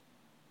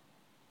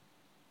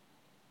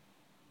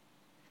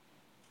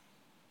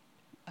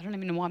 I don't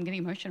even know why I'm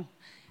getting emotional.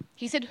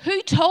 He said,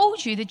 "Who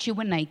told you that you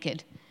were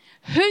naked?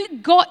 Who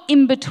got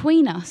in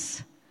between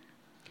us?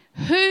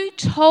 Who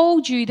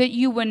told you that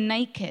you were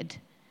naked?"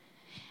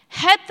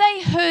 Had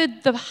they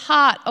heard the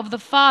heart of the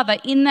Father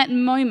in that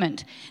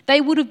moment, they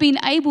would have been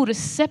able to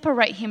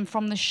separate him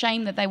from the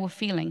shame that they were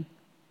feeling.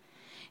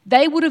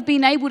 They would have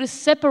been able to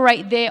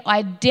separate their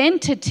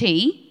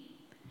identity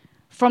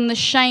from the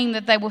shame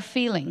that they were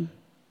feeling.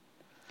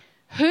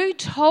 Who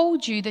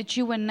told you that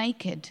you were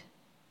naked?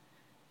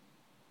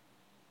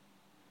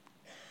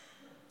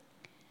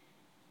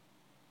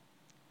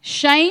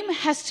 Shame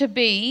has to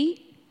be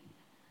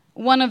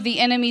one of the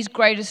enemy's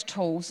greatest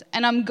tools,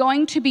 and I'm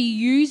going to be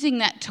using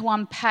that to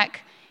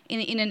unpack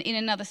in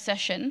another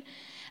session.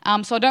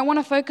 So I don't want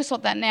to focus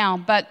on that now,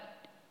 but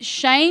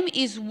shame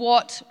is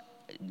what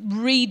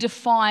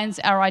redefines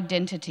our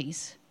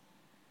identities.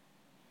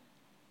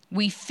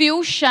 We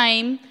feel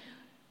shame.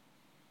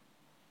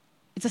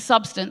 It's a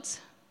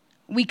substance.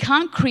 We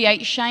can't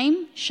create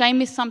shame.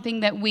 Shame is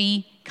something that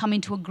we come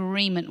into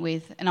agreement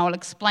with, and I'll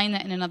explain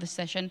that in another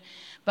session.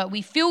 But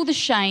we feel the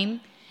shame.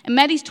 And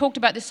Maddie's talked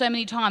about this so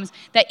many times,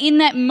 that in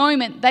that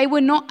moment, they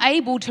were not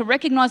able to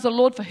recognize the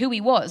Lord for who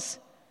he was.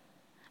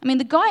 I mean,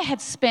 the guy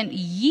had spent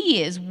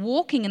years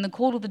walking in the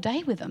cool of the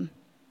day with them.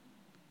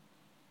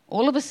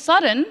 All of a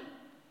sudden,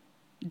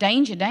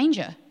 danger,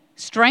 danger,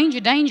 stranger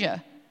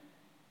danger,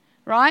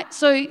 right?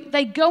 So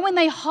they go and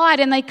they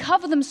hide and they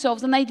cover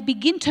themselves and they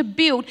begin to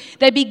build,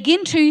 they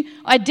begin to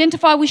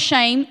identify with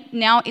shame.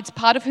 Now it's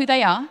part of who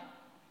they are.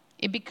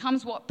 It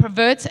becomes what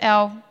perverts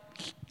our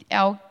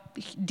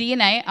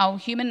DNA, our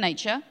human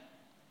nature.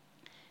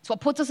 It's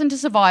what puts us into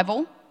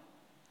survival,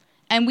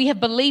 and we have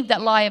believed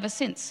that lie ever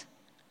since.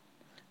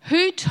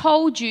 Who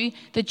told you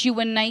that you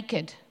were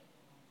naked?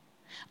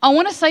 I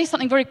want to say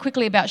something very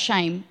quickly about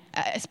shame,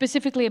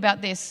 specifically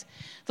about this.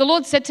 The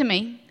Lord said to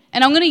me,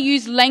 and I'm going to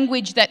use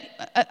language that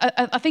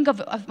I think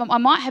I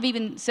might have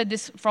even said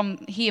this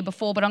from here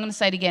before, but I'm going to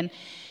say it again.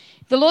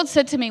 The Lord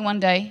said to me one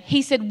day,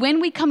 he said,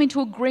 when we come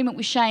into agreement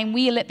with shame,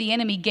 we let the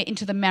enemy get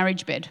into the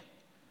marriage bed.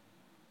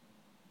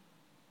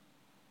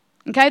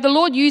 Okay, the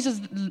Lord uses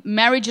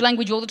marriage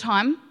language all the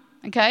time,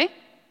 okay?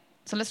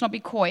 So let's not be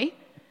coy.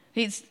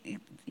 Who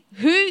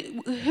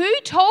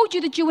told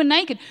you that you were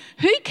naked?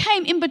 Who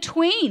came in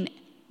between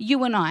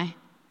you and I?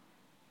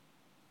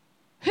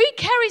 Who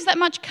carries that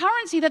much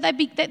currency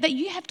that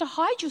you have to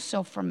hide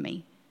yourself from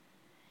me?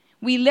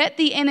 We let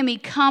the enemy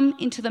come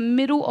into the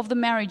middle of the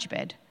marriage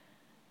bed.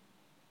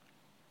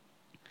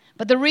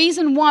 But the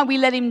reason why we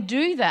let him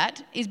do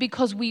that is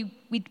because we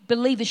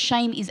believe the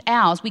shame is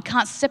ours. We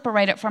can't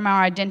separate it from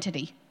our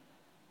identity.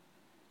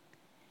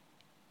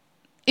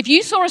 If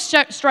you saw a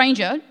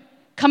stranger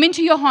come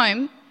into your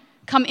home,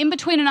 come in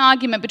between an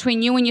argument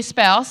between you and your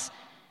spouse,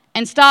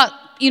 and start,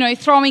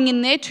 throwing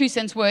in their 2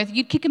 cents worth,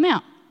 you'd kick them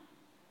out.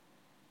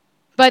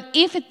 But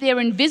if they're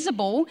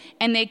invisible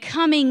and they're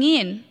coming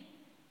in,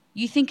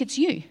 you think it's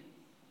you.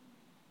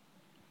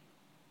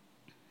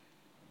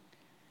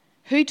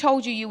 Who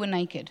told you were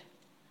naked?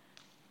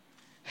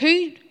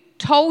 Who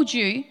told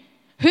you,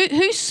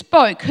 who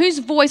spoke, whose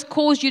voice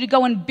caused you to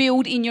go and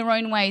build in your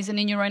own ways and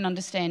in your own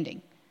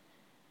understanding?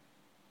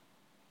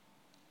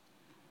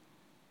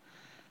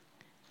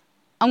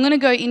 I'm going to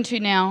go into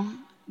now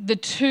the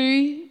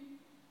two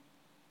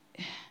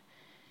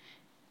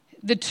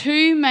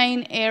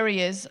main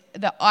areas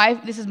that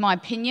this is my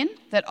opinion,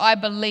 that I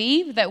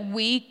believe that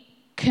we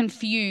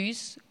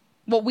confuse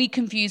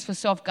for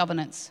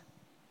self-governance.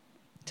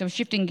 So we're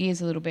shifting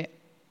gears a little bit.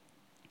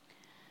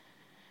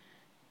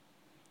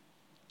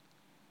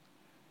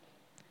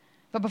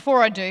 But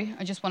before I do,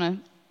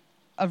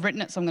 I've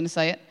written it, so I'm going to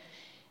say it.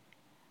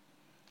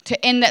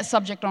 To end that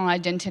subject on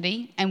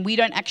identity, and we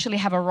don't actually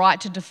have a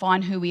right to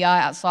define who we are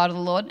outside of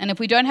the Lord. And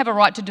if we don't have a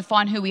right to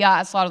define who we are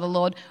outside of the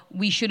Lord,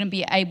 we shouldn't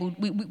be able,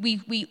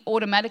 we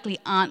automatically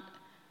aren't,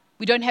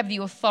 we don't have the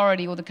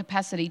authority or the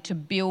capacity to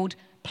build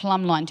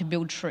plumb line, to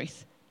build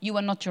truth. You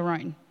are not your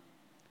own.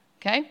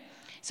 Okay?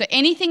 So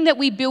anything that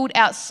we build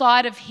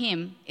outside of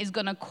him is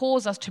going to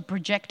cause us to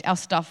project our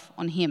stuff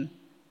on him.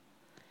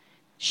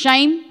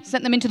 Shame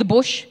sent them into the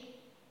bush.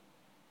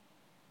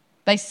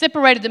 They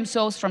separated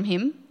themselves from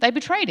him. They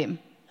betrayed him.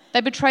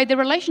 They betrayed their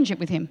relationship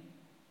with him.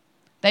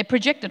 They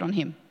projected on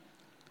him.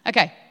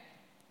 Okay.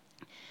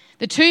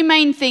 The two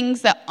main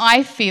things that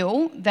I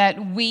feel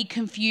that we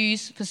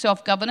confuse for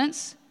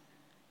self-governance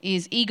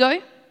is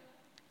ego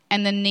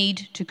and the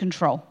need to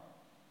control.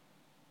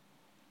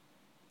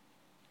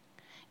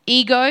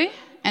 Ego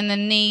and the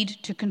need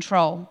to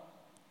control.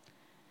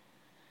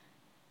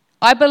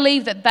 I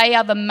believe that they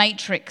are the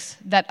matrix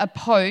that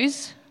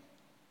oppose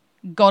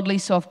godly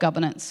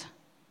self-governance.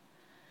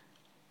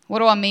 What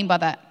do I mean by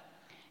that?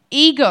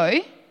 Ego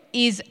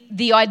is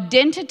the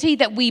identity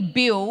that we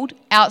build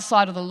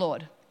outside of the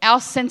Lord,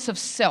 our sense of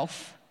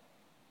self.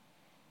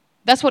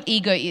 That's what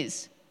ego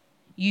is.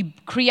 You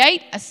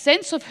create a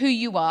sense of who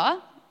you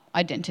are,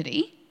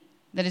 identity,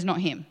 that is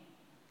not Him.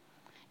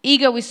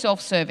 Ego is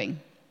self-serving.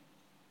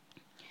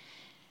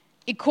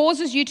 It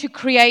causes you to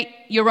create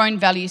your own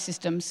value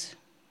systems,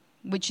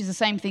 which is the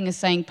same thing as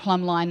saying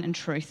plumb line and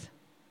truth.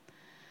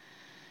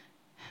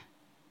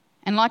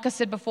 And like I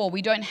said before,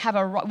 we don't have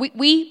a right,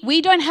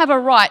 we don't have a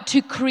right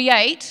to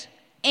create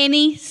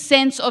any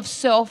sense of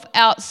self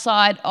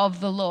outside of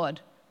the Lord.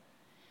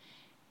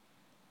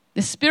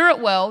 The spirit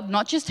world,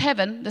 not just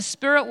heaven, the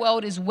spirit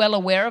world is well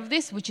aware of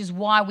this, which is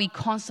why we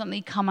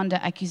constantly come under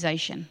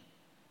accusation.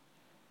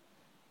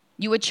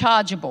 You are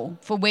chargeable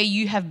for where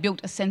you have built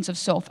a sense of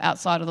self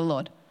outside of the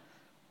Lord.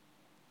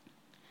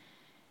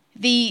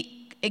 The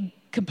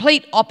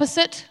complete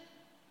opposite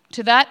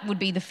to that would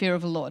be the fear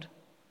of the Lord,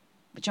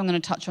 which I'm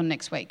going to touch on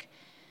next week.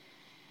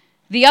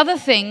 The other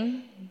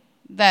thing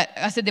that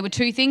I said, there were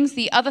two things.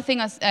 The other thing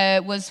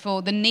was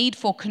for the need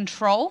for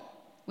control,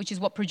 which is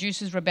what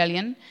produces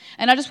rebellion.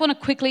 And I just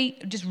want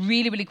to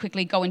really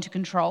quickly go into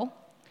control.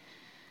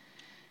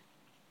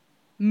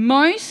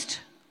 Most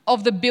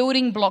of the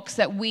building blocks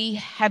that we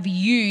have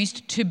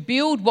used to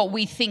build what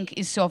we think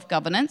is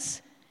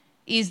self-governance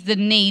is the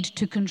need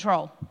to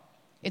control.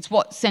 It's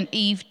what sent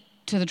Eve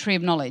to the tree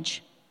of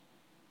knowledge.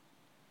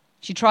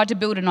 She tried to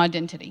build an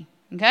identity,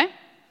 okay?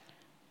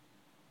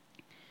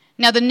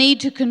 Now, the need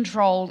to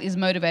control is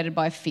motivated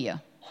by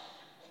fear.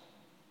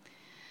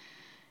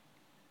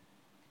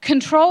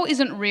 Control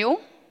isn't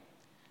real.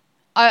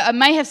 I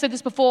may have said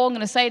this before, I'm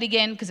going to say it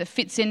again because it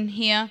fits in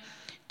here.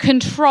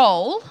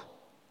 Control,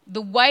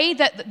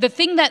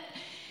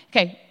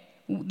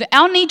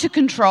 our need to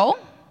control,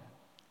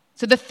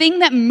 so the thing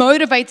that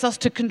motivates us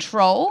to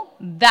control,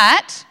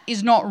 that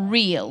is not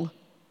real.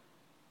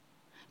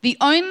 The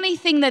only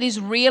thing that is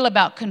real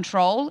about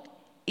control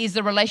is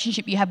the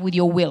relationship you have with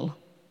your will.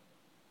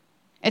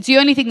 It's the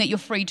only thing that you're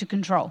free to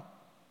control.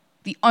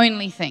 The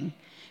only thing.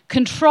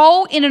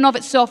 Control in and of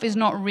itself is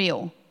not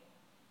real.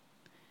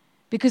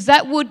 Because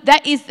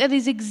that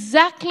is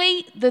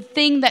exactly the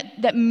thing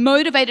that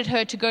motivated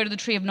her to go to the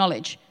tree of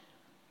knowledge.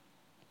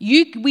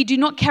 We do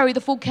not carry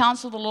the full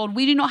counsel of the Lord.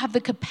 We do not have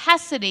the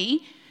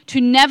capacity to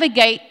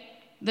navigate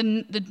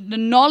the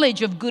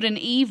knowledge of good and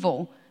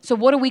evil. So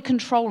what are we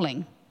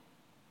controlling?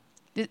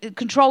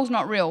 Control's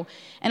not real.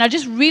 And I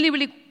just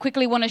really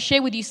quickly want to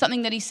share with you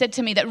something that he said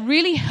to me that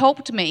really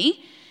helped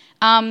me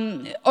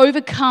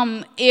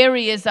overcome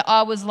areas that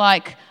I was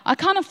like, I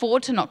can't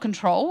afford to not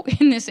control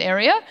in this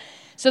area.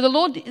 So the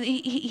Lord,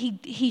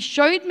 he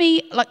showed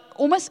me like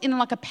almost in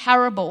like a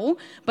parable,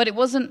 but it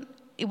wasn't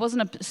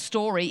a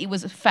story, it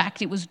was a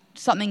fact, it was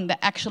something that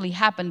actually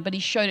happened, but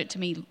he showed it to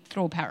me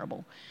through a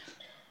parable.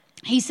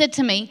 He said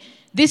to me,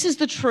 this is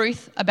the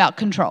truth about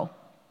control.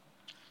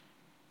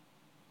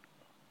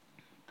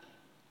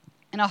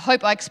 And I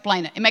hope I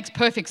explain it. It makes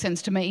perfect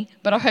sense to me,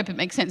 but I hope it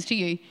makes sense to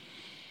you.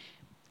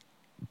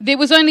 There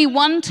was only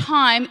one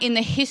time in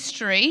the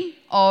history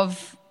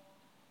of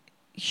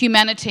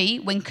humanity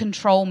when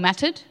control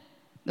mattered.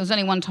 There was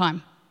only one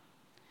time.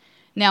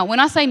 Now, when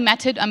I say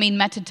mattered, I mean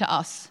mattered to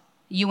us,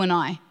 you and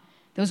I.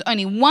 There was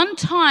only one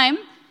time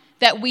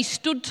that we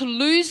stood to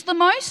lose the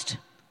most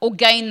or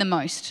gain the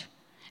most,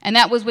 and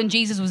that was when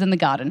Jesus was in the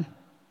garden.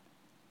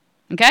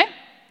 Okay?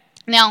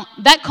 Now,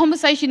 that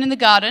conversation in the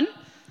garden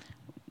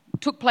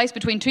took place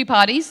between two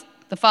parties,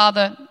 the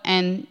Father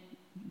and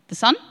the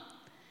Son,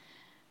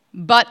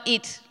 but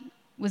it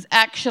was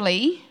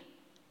actually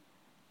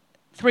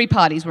three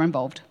parties were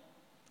involved.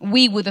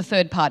 We were the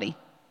third party.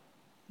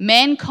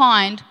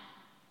 Mankind,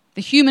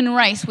 the human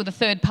race, were the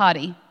third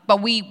party,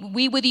 but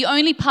we were the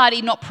only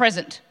party not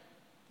present,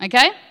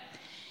 okay?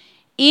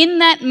 In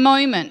that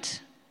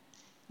moment,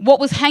 what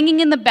was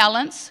hanging in the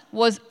balance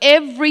was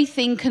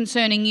everything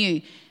concerning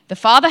you. The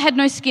Father had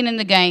no skin in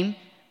the game.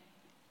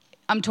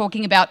 I'm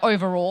talking about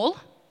overall,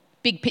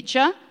 big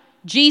picture.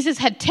 Jesus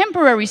had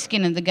temporary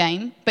skin in the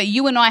game, but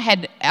you and I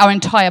had our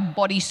entire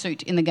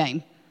bodysuit in the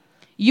game.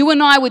 You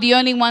and I were the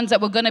only ones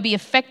that were going to be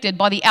affected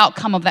by the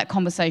outcome of that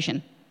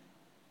conversation,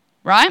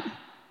 right?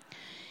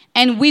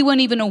 And we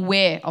weren't even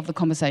aware of the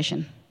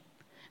conversation.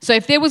 So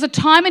if there was a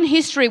time in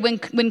history when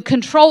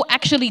control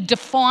actually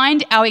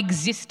defined our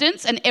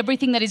existence and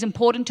everything that is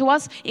important to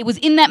us, it was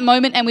in that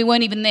moment and we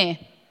weren't even there.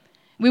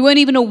 We weren't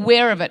even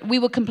aware of it. We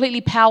were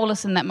completely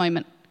powerless in that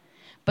moment.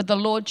 But the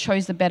Lord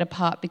chose the better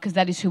part because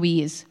that is who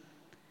He is.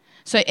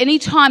 So any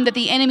time that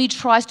the enemy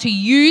tries to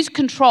use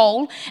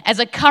control as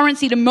a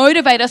currency to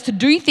motivate us to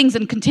do things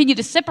and continue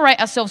to separate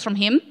ourselves from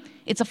Him,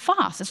 it's a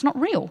farce. It's not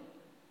real.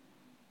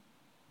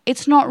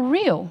 It's not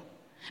real.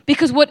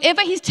 Because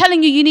whatever He's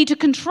telling you need to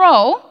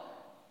control,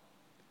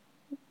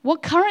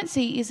 what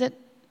currency is it?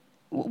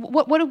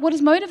 What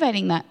is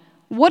motivating that?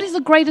 What is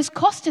the greatest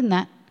cost in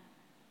that?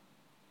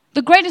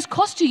 The greatest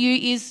cost to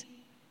you is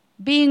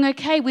being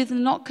okay with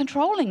not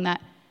controlling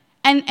that.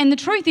 And the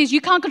truth is,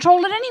 you can't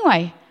control it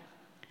anyway.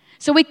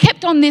 So we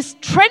kept on this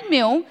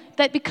treadmill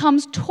that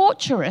becomes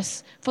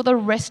torturous for the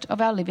rest of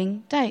our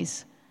living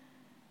days.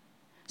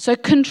 So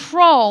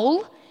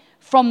control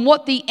from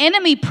what the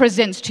enemy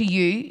presents to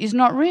you is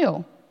not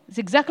real. It's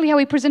exactly how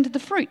he presented the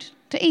fruit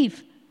to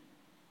Eve.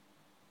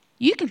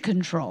 You can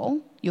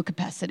control your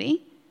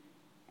capacity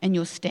and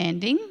your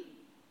standing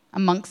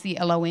amongst the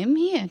Elohim.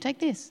 Here, take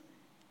this.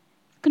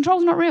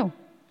 Control's not real.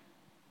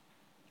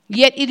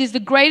 Yet it is the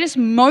greatest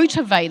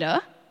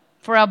motivator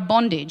for our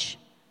bondage.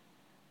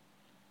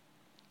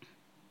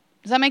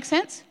 Does that make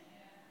sense?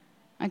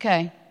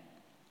 Okay.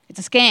 It's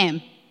a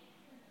scam.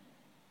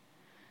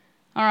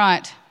 All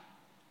right.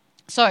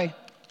 So,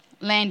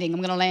 landing. I'm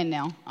going to land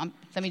now.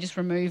 Let me just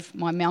remove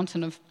my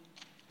mountain of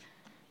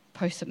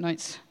post-it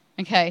notes.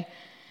 Okay.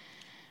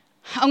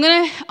 I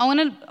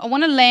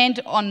want to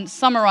land on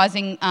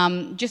summarizing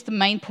just the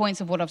main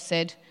points of what I've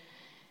said.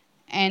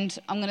 And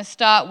I'm going to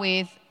start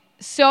with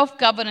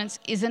self-governance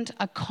isn't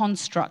a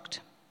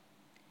construct.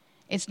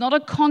 It's not a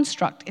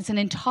construct. It's an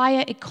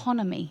entire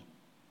economy.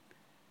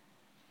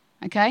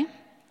 Okay?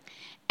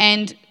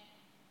 And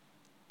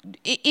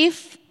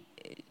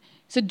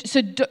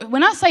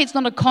when I say it's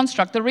not a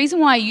construct, the reason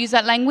why I use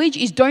that language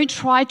is don't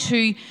try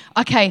to,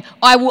 okay,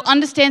 I will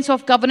understand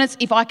self-governance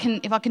if I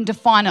can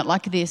define it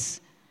like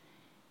this.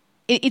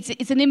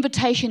 It's an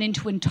invitation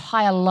into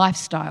entire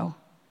lifestyle.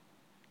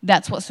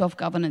 That's what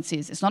self-governance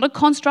is. It's not a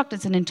construct,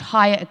 it's an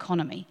entire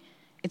economy.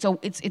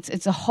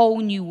 It's a whole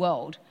new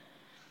world.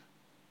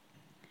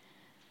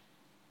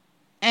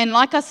 And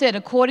like I said,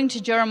 according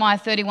to Jeremiah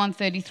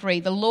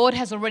 31:33, the Lord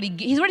he's already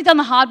done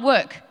the hard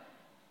work.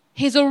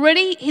 He's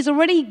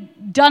already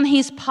done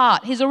his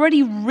part. He's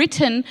already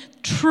written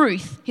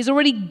truth. He's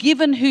already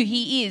given who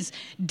he is,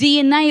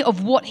 DNA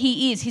of what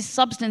he is, his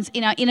substance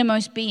in our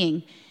innermost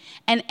being.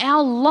 And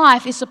our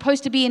life is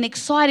supposed to be an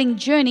exciting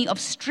journey of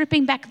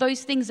stripping back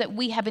those things that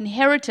we have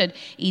inherited,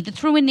 either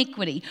through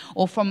iniquity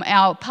or from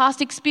our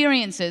past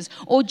experiences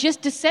or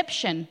just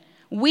deception.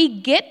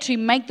 We get to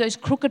make those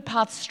crooked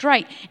paths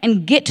straight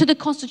and get to the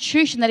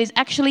constitution that is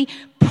actually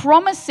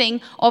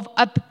promising of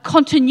a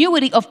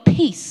continuity of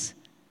peace,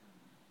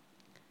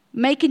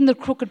 making the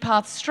crooked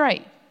path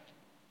straight.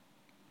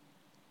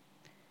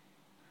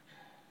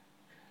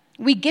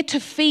 We get to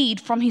feed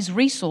from his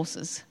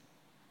resources.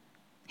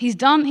 He's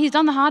done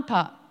the hard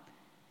part.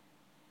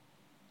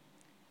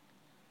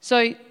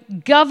 So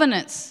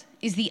governance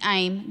is the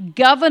aim.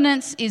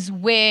 Governance is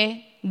where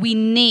we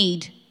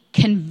need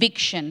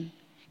conviction.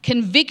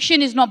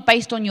 Conviction is not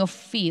based on your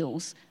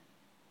feels.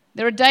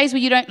 There are days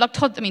where you don't, like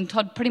Todd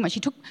pretty much,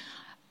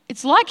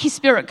 it's like his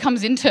spirit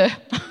comes into,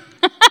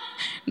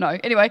 no,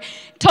 anyway,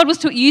 Todd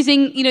was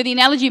using, the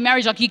analogy of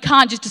marriage, like you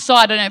can't just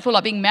decide, I don't feel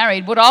like being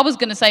married. What I was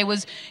going to say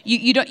was,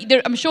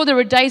 I'm sure there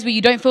are days where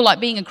you don't feel like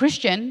being a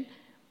Christian,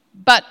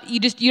 but you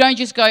don't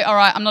just go, all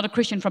right, I'm not a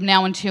Christian from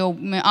now until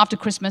after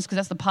Christmas because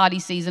that's the party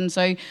season.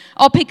 So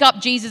I'll pick up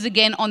Jesus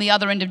again on the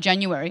other end of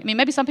January. I mean,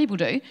 maybe some people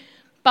do.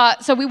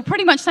 But so we were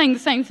pretty much saying the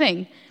same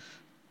thing.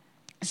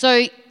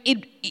 So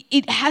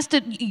it has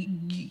to,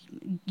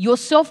 your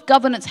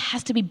self-governance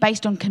has to be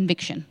based on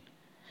conviction.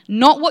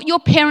 Not what your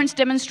parents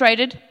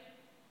demonstrated,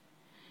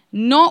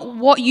 not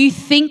what you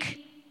think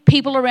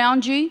people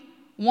around you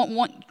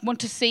want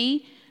to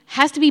see,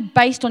 has to be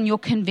based on your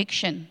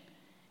conviction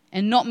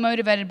and not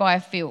motivated by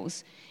our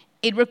feels.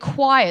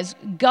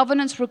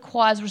 Governance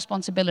requires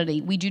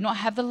responsibility. We do not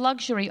have the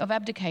luxury of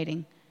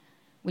abdicating,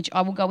 which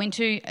I will go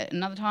into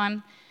another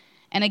time.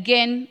 And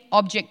again,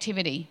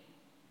 objectivity.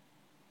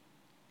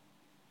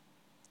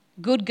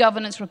 Good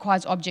governance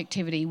requires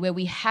objectivity, where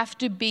we have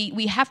to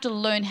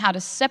learn how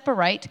to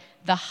separate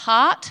the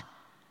heart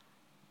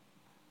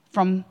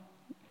from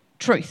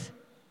truth.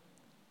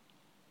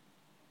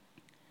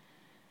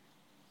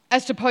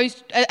 As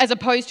opposed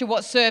to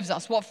what serves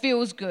us, what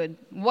feels good,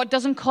 what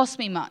doesn't cost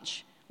me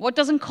much, what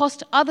doesn't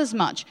cost others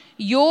much.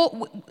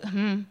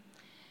 When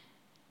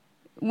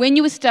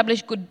you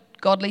establish good,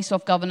 godly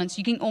self-governance,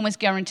 you can almost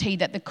guarantee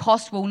that the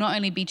cost will not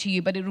only be to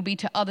you, but it will be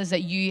to others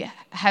that you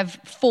have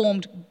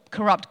formed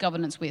corrupt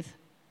governance with.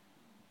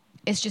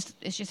 It's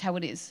just how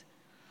it is.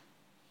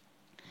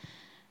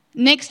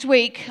 Next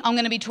week, I'm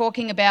going to be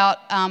talking about,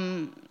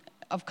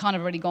 I've kind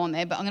of already gone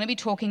there, but I'm going to be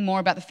talking more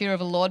about the fear of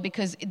the Lord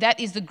because that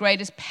is the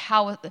greatest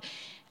power.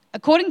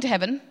 According to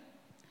heaven,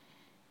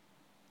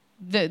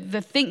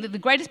 the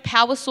greatest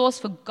power source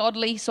for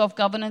godly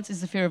self-governance is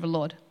the fear of the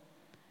Lord.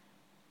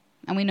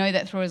 And we know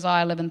that through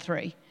Isaiah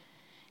 11:3.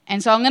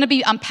 And so I'm going to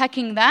be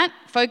unpacking that,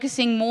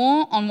 focusing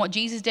more on what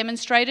Jesus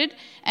demonstrated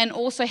and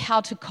also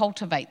how to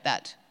cultivate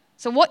that.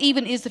 So what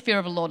even is the fear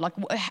of the Lord? Like,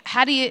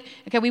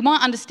 we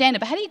might understand it,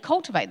 but how do you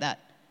cultivate that?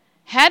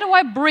 How do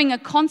I bring a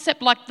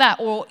concept like that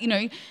or,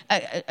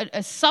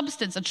 a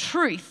substance, a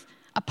truth,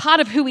 a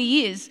part of who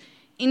he is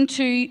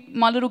into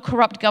my little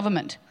corrupt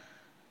government?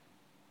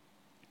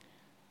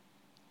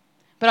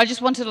 But I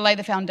just wanted to lay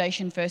the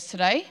foundation first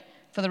today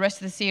for the rest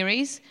of the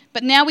series.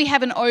 But now we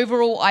have an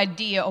overall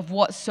idea of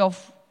what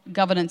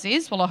self-governance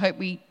is. Well, I hope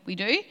we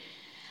do.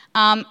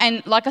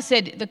 And like I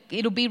said,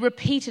 it'll be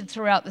repeated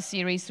throughout the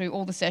series, through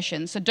all the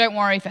sessions. So don't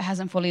worry if it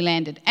hasn't fully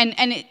landed. And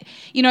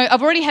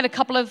I've already had a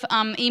couple of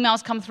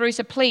emails come through.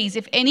 So please,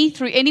 if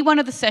through any one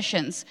of the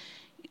sessions,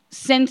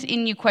 send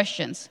in your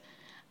questions.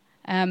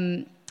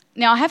 Now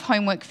I have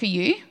homework for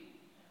you.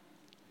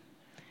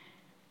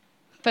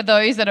 For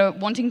those that are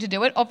wanting to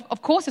do it,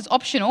 of course it's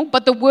optional.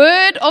 But the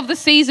word of the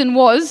season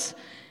was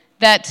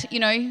that,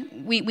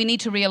 we need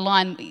to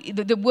realign.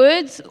 The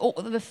words,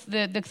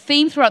 the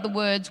theme throughout the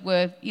words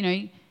were,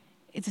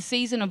 it's a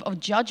season of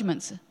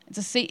judgments. It's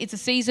a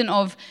season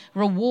of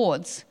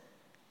rewards.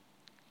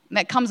 And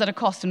that comes at a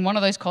cost, and one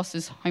of those costs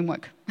is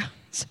homework.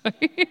 So,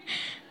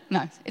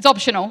 no, it's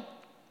optional,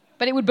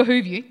 but it would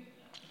behoove you.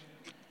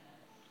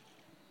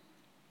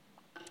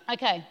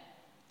 Okay.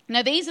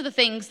 Now, these are the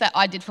things that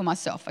I did for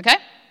myself, okay?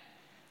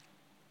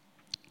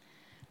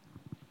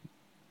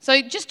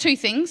 So, just 2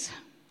 things.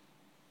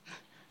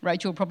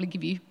 Rachel will probably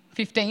give you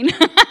 15.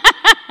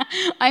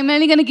 I'm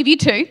only going to give you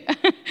 2.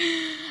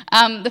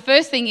 The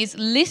first thing is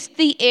list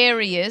the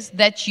areas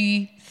that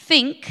you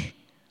think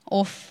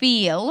or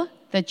feel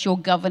that you're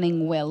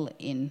governing well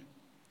in.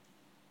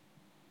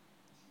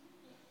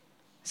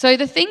 So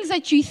the things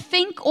that you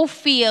think or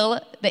feel,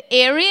 the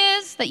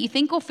areas that you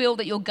think or feel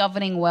that you're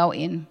governing well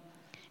in.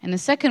 And the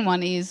second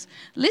one is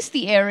list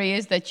the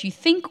areas that you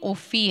think or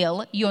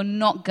feel you're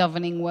not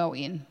governing well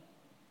in.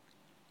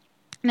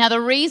 Now,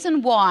 the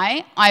reason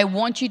why I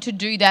want you to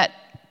do that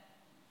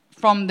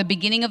from the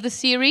beginning of the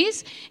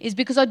series is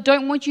because I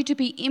don't want you to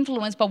be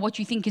influenced by what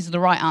you think is the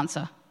right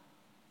answer.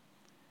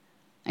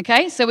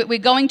 Okay? So we're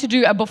going to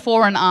do a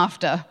before and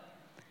after.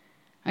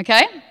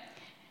 Okay?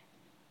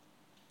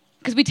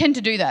 Because we tend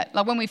to do that.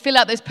 Like when we fill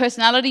out those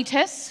personality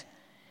tests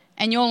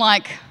and you're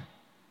like,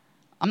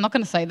 I'm not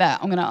going to say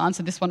that. I'm going to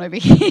answer this one over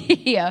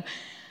here.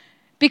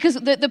 Because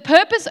the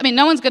purpose,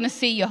 no one's going to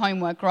see your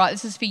homework, right?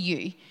 This is for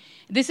you.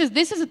 This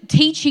is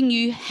teaching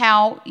you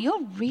how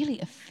you're really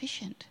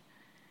efficient.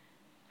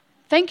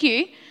 Thank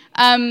you.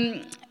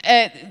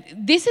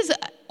 This is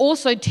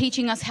also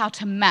teaching us how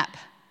to map.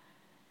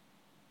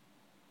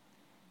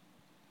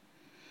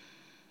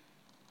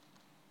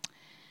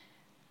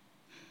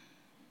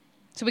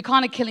 So we're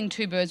kind of killing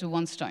 2 birds with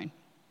 1 stone.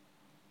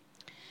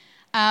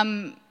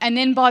 And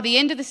then by the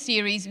end of the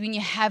series, when you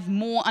have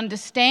more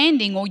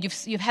understanding or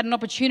you've had an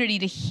opportunity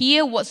to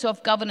hear what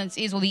self-governance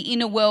is or the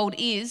inner world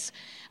is,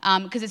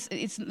 because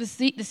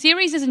the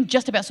series isn't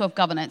just about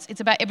self-governance,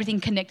 it's about everything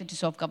connected to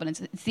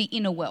self-governance. It's the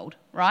inner world,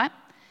 right?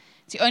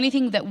 It's the only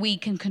thing that we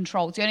can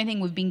control. It's the only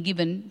thing we've been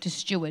given to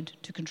steward,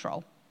 to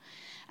control.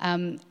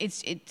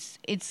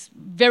 It's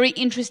very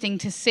interesting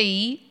to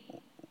see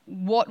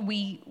what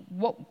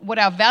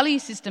our value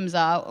systems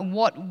are and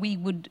what we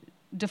would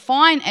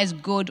define as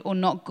good or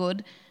not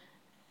good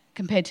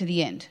compared to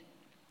the end.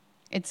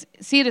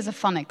 See it as a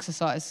fun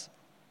exercise.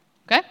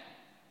 Okay?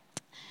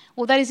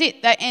 Well, that is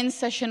it. That ends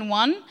session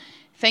 1.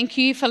 Thank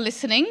you for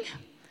listening.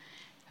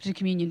 I do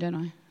communion, don't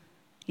I?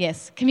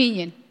 Yes,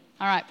 communion.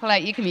 All right, pull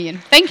out your communion.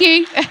 Thank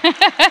you.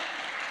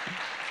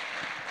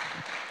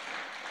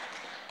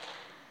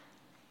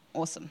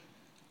 Awesome.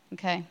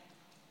 Okay.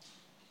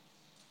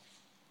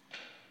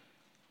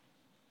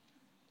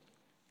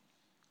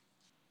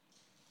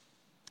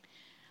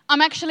 I'm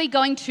actually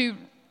going to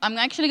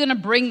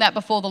bring that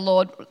before the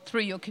Lord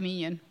through your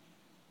communion.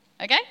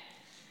 Okay?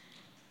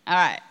 All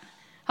right.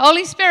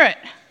 Holy Spirit,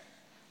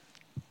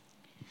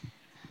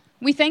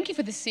 we thank you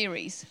for this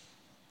series.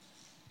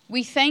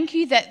 We thank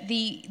you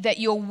that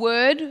your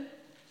word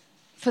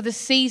for the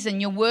season,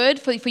 your word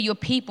for your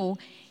people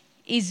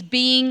is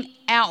being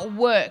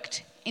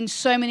outworked in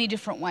so many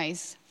different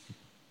ways.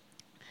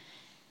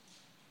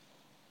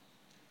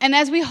 And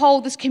as we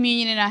hold this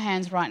communion in our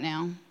hands right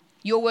now,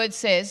 your word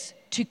says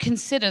to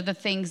consider the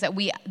things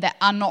that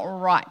are not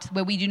right,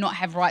 where we do not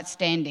have right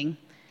standing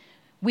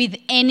with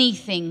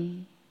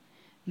anything.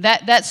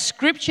 That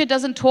scripture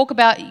doesn't talk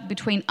about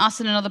between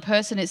us and another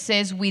person. It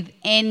says with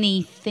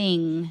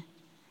anything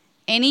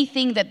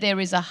that there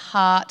is a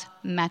heart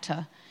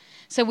matter.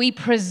 So we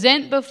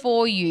present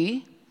before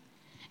you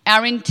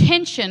our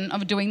intention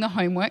of doing the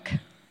homework.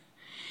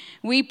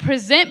 We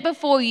present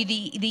before you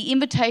the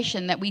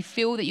invitation that we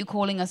feel that you're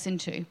calling us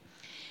into.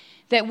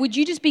 That would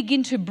you just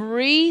begin to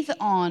breathe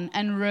on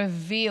and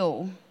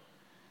reveal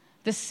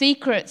the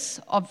secrets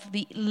of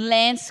the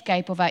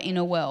landscape of our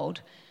inner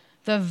world,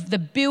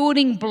 the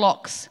building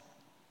blocks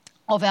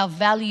of our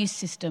value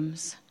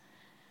systems.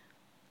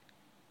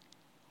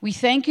 We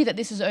thank you that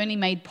this is only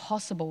made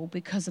possible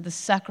because of the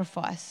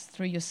sacrifice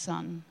through your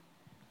Son.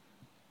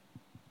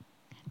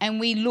 And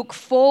we look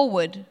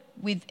forward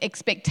with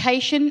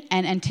expectation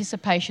and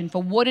anticipation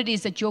for what it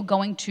is that you're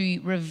going to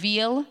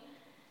reveal,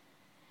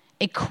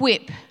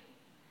 equip,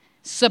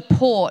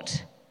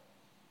 support,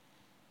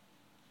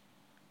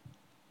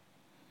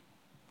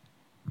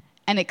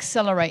 and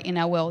accelerate in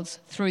our worlds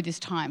through this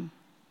time,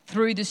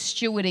 through the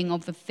stewarding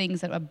of the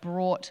things that are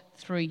brought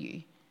through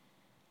you.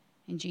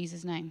 In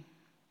Jesus' name,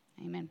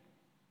 amen.